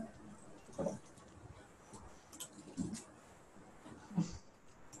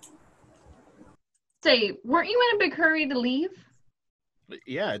 Say, weren't you in a big hurry to leave?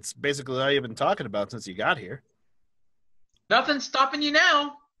 Yeah, it's basically all you've been talking about since you got here. Nothing's stopping you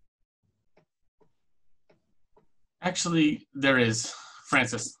now. Actually, there is.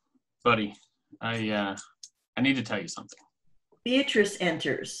 Francis, buddy, I need to tell you something. Beatrice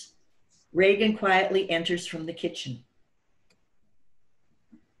enters. Reagan quietly enters from the kitchen.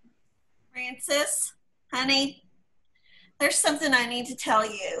 Francis, honey, there's something I need to tell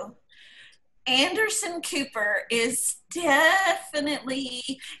you. Anderson Cooper is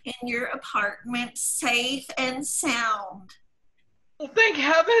definitely in your apartment, safe and sound. Well, thank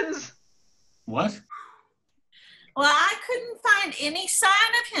heavens. What? Well, I couldn't find any sign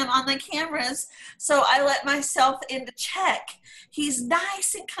of him on the cameras, so I let myself in to check. He's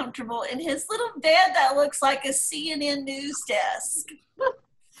nice and comfortable in his little bed that looks like a CNN news desk.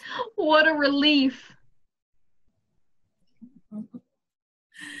 What a relief.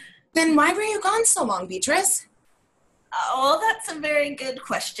 Then why were you gone so long, Beatrice? Oh, that's a very good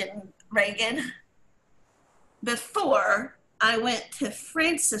question, Reagan. Before I went to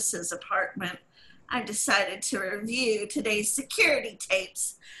Francis's apartment, I decided to review today's security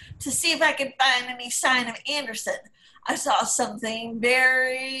tapes to see if I could find any sign of Anderson. I saw something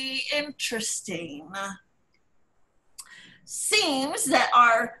very interesting. Seems that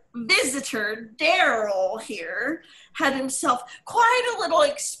our visitor, Darryl here, had himself quite a little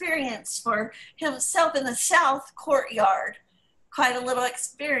experience for himself in the south courtyard. Quite a little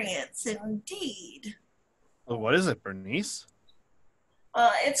experience indeed. Well, what is it, Bernice?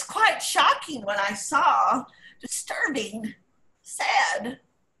 It's quite shocking what I saw. Disturbing. Sad.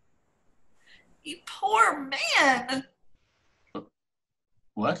 You poor man.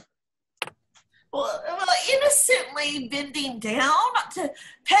 What? Well, innocently bending down to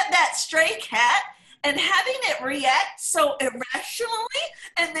pet that stray cat and having it react so irrationally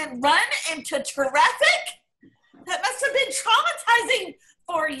and then run into traffic? That must have been traumatizing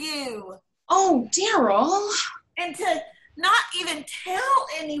for you. Oh, Darryl. And to not even tell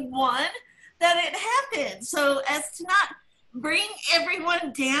anyone that it happened so as to not bring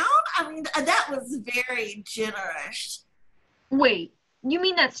everyone down? I mean, that was very generous. Wait, You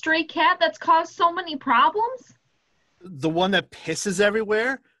mean that stray cat that's caused so many problems? The one that pisses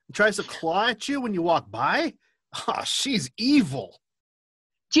everywhere and tries to claw at you when you walk by? Oh, she's evil.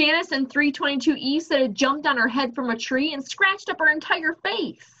 Janice in 322 East said it jumped on her head from a tree and scratched up her entire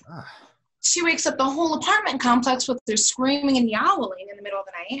face. She wakes up the whole apartment complex with her screaming and yowling in the middle of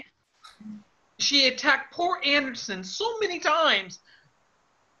the night. She attacked poor Anderson so many times.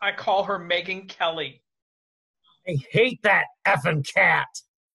 I call her Megan Kelly. I hate that effing cat.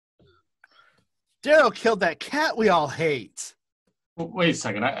 Darryl killed that cat we all hate. Well, wait a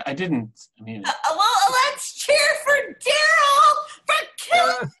second. I didn't. I mean, Well, let's cheer for Darryl for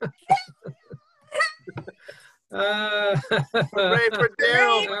killing. Hooray for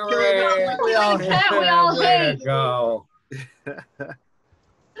Darryl. Killing the cat we all hate. Go.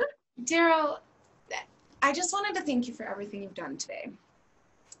 Darryl, I just wanted to thank you for everything you've done today.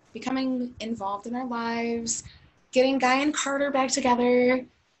 Becoming involved in our lives, getting Guy and Carter back together,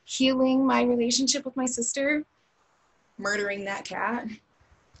 healing my relationship with my sister, murdering that cat.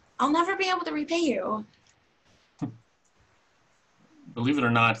 I'll never be able to repay you. believe it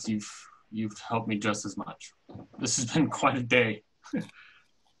or not, you've helped me just as much. This has been quite a day.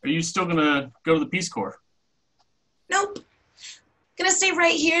 Are you still gonna go to the Peace Corps? Nope. Gonna stay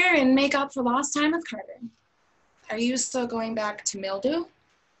right here and make up for lost time with Carter. Are you still going back to Mildew?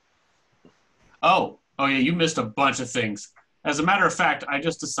 Oh yeah, you missed a bunch of things. As a matter of fact, I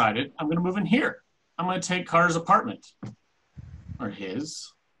just decided I'm gonna move in here. I'm gonna take Carter's apartment. Or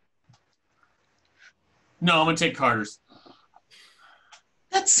his. No, I'm gonna take Carter's.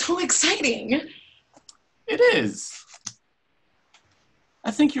 That's so exciting. It is.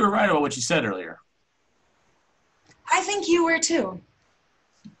 I think you were right about what you said earlier. I think you were too.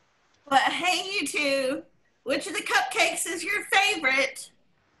 But hey, you two, which of the cupcakes is your favorite?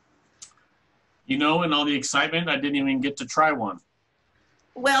 You know, in all the excitement, I didn't even get to try one.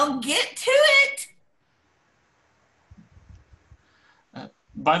 Well, get to it.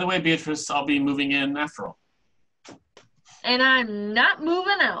 By the way, Beatrice, I'll be moving in after all. And I'm not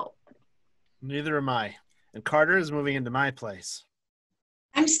moving out. Neither am I. And Carter is moving into my place.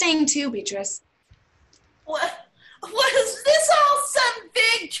 I'm staying too, Beatrice. What? Was this all some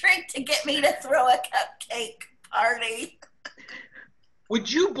big trick to get me to throw a cupcake party?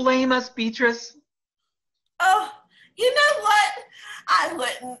 Would you blame us, Beatrice? Oh, you know what? I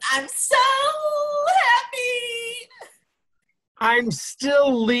wouldn't. I'm so happy. I'm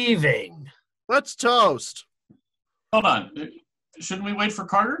still leaving. Let's toast. Hold on. Shouldn't we wait for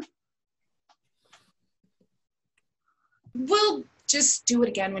Carter? We'll just do it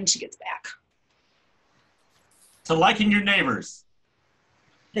again when she gets back. To liking your neighbors.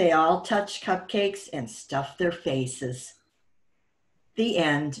 They all touch cupcakes and stuff their faces. The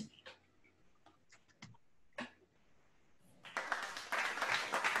end.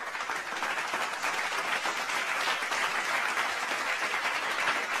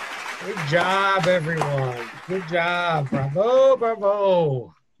 Good job, everyone. Good job. Bravo,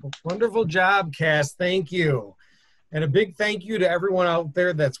 bravo. Wonderful job, cast. Thank you. And a big thank you to everyone out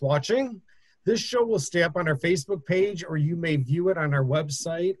there that's watching. This show will stay up on our Facebook page, or you may view it on our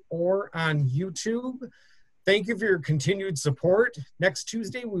website or on YouTube. Thank you for your continued support. Next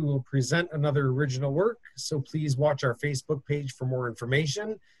Tuesday, we will present another original work, so please watch our Facebook page for more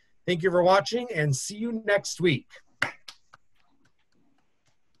information. Thank you for watching, and see you next week.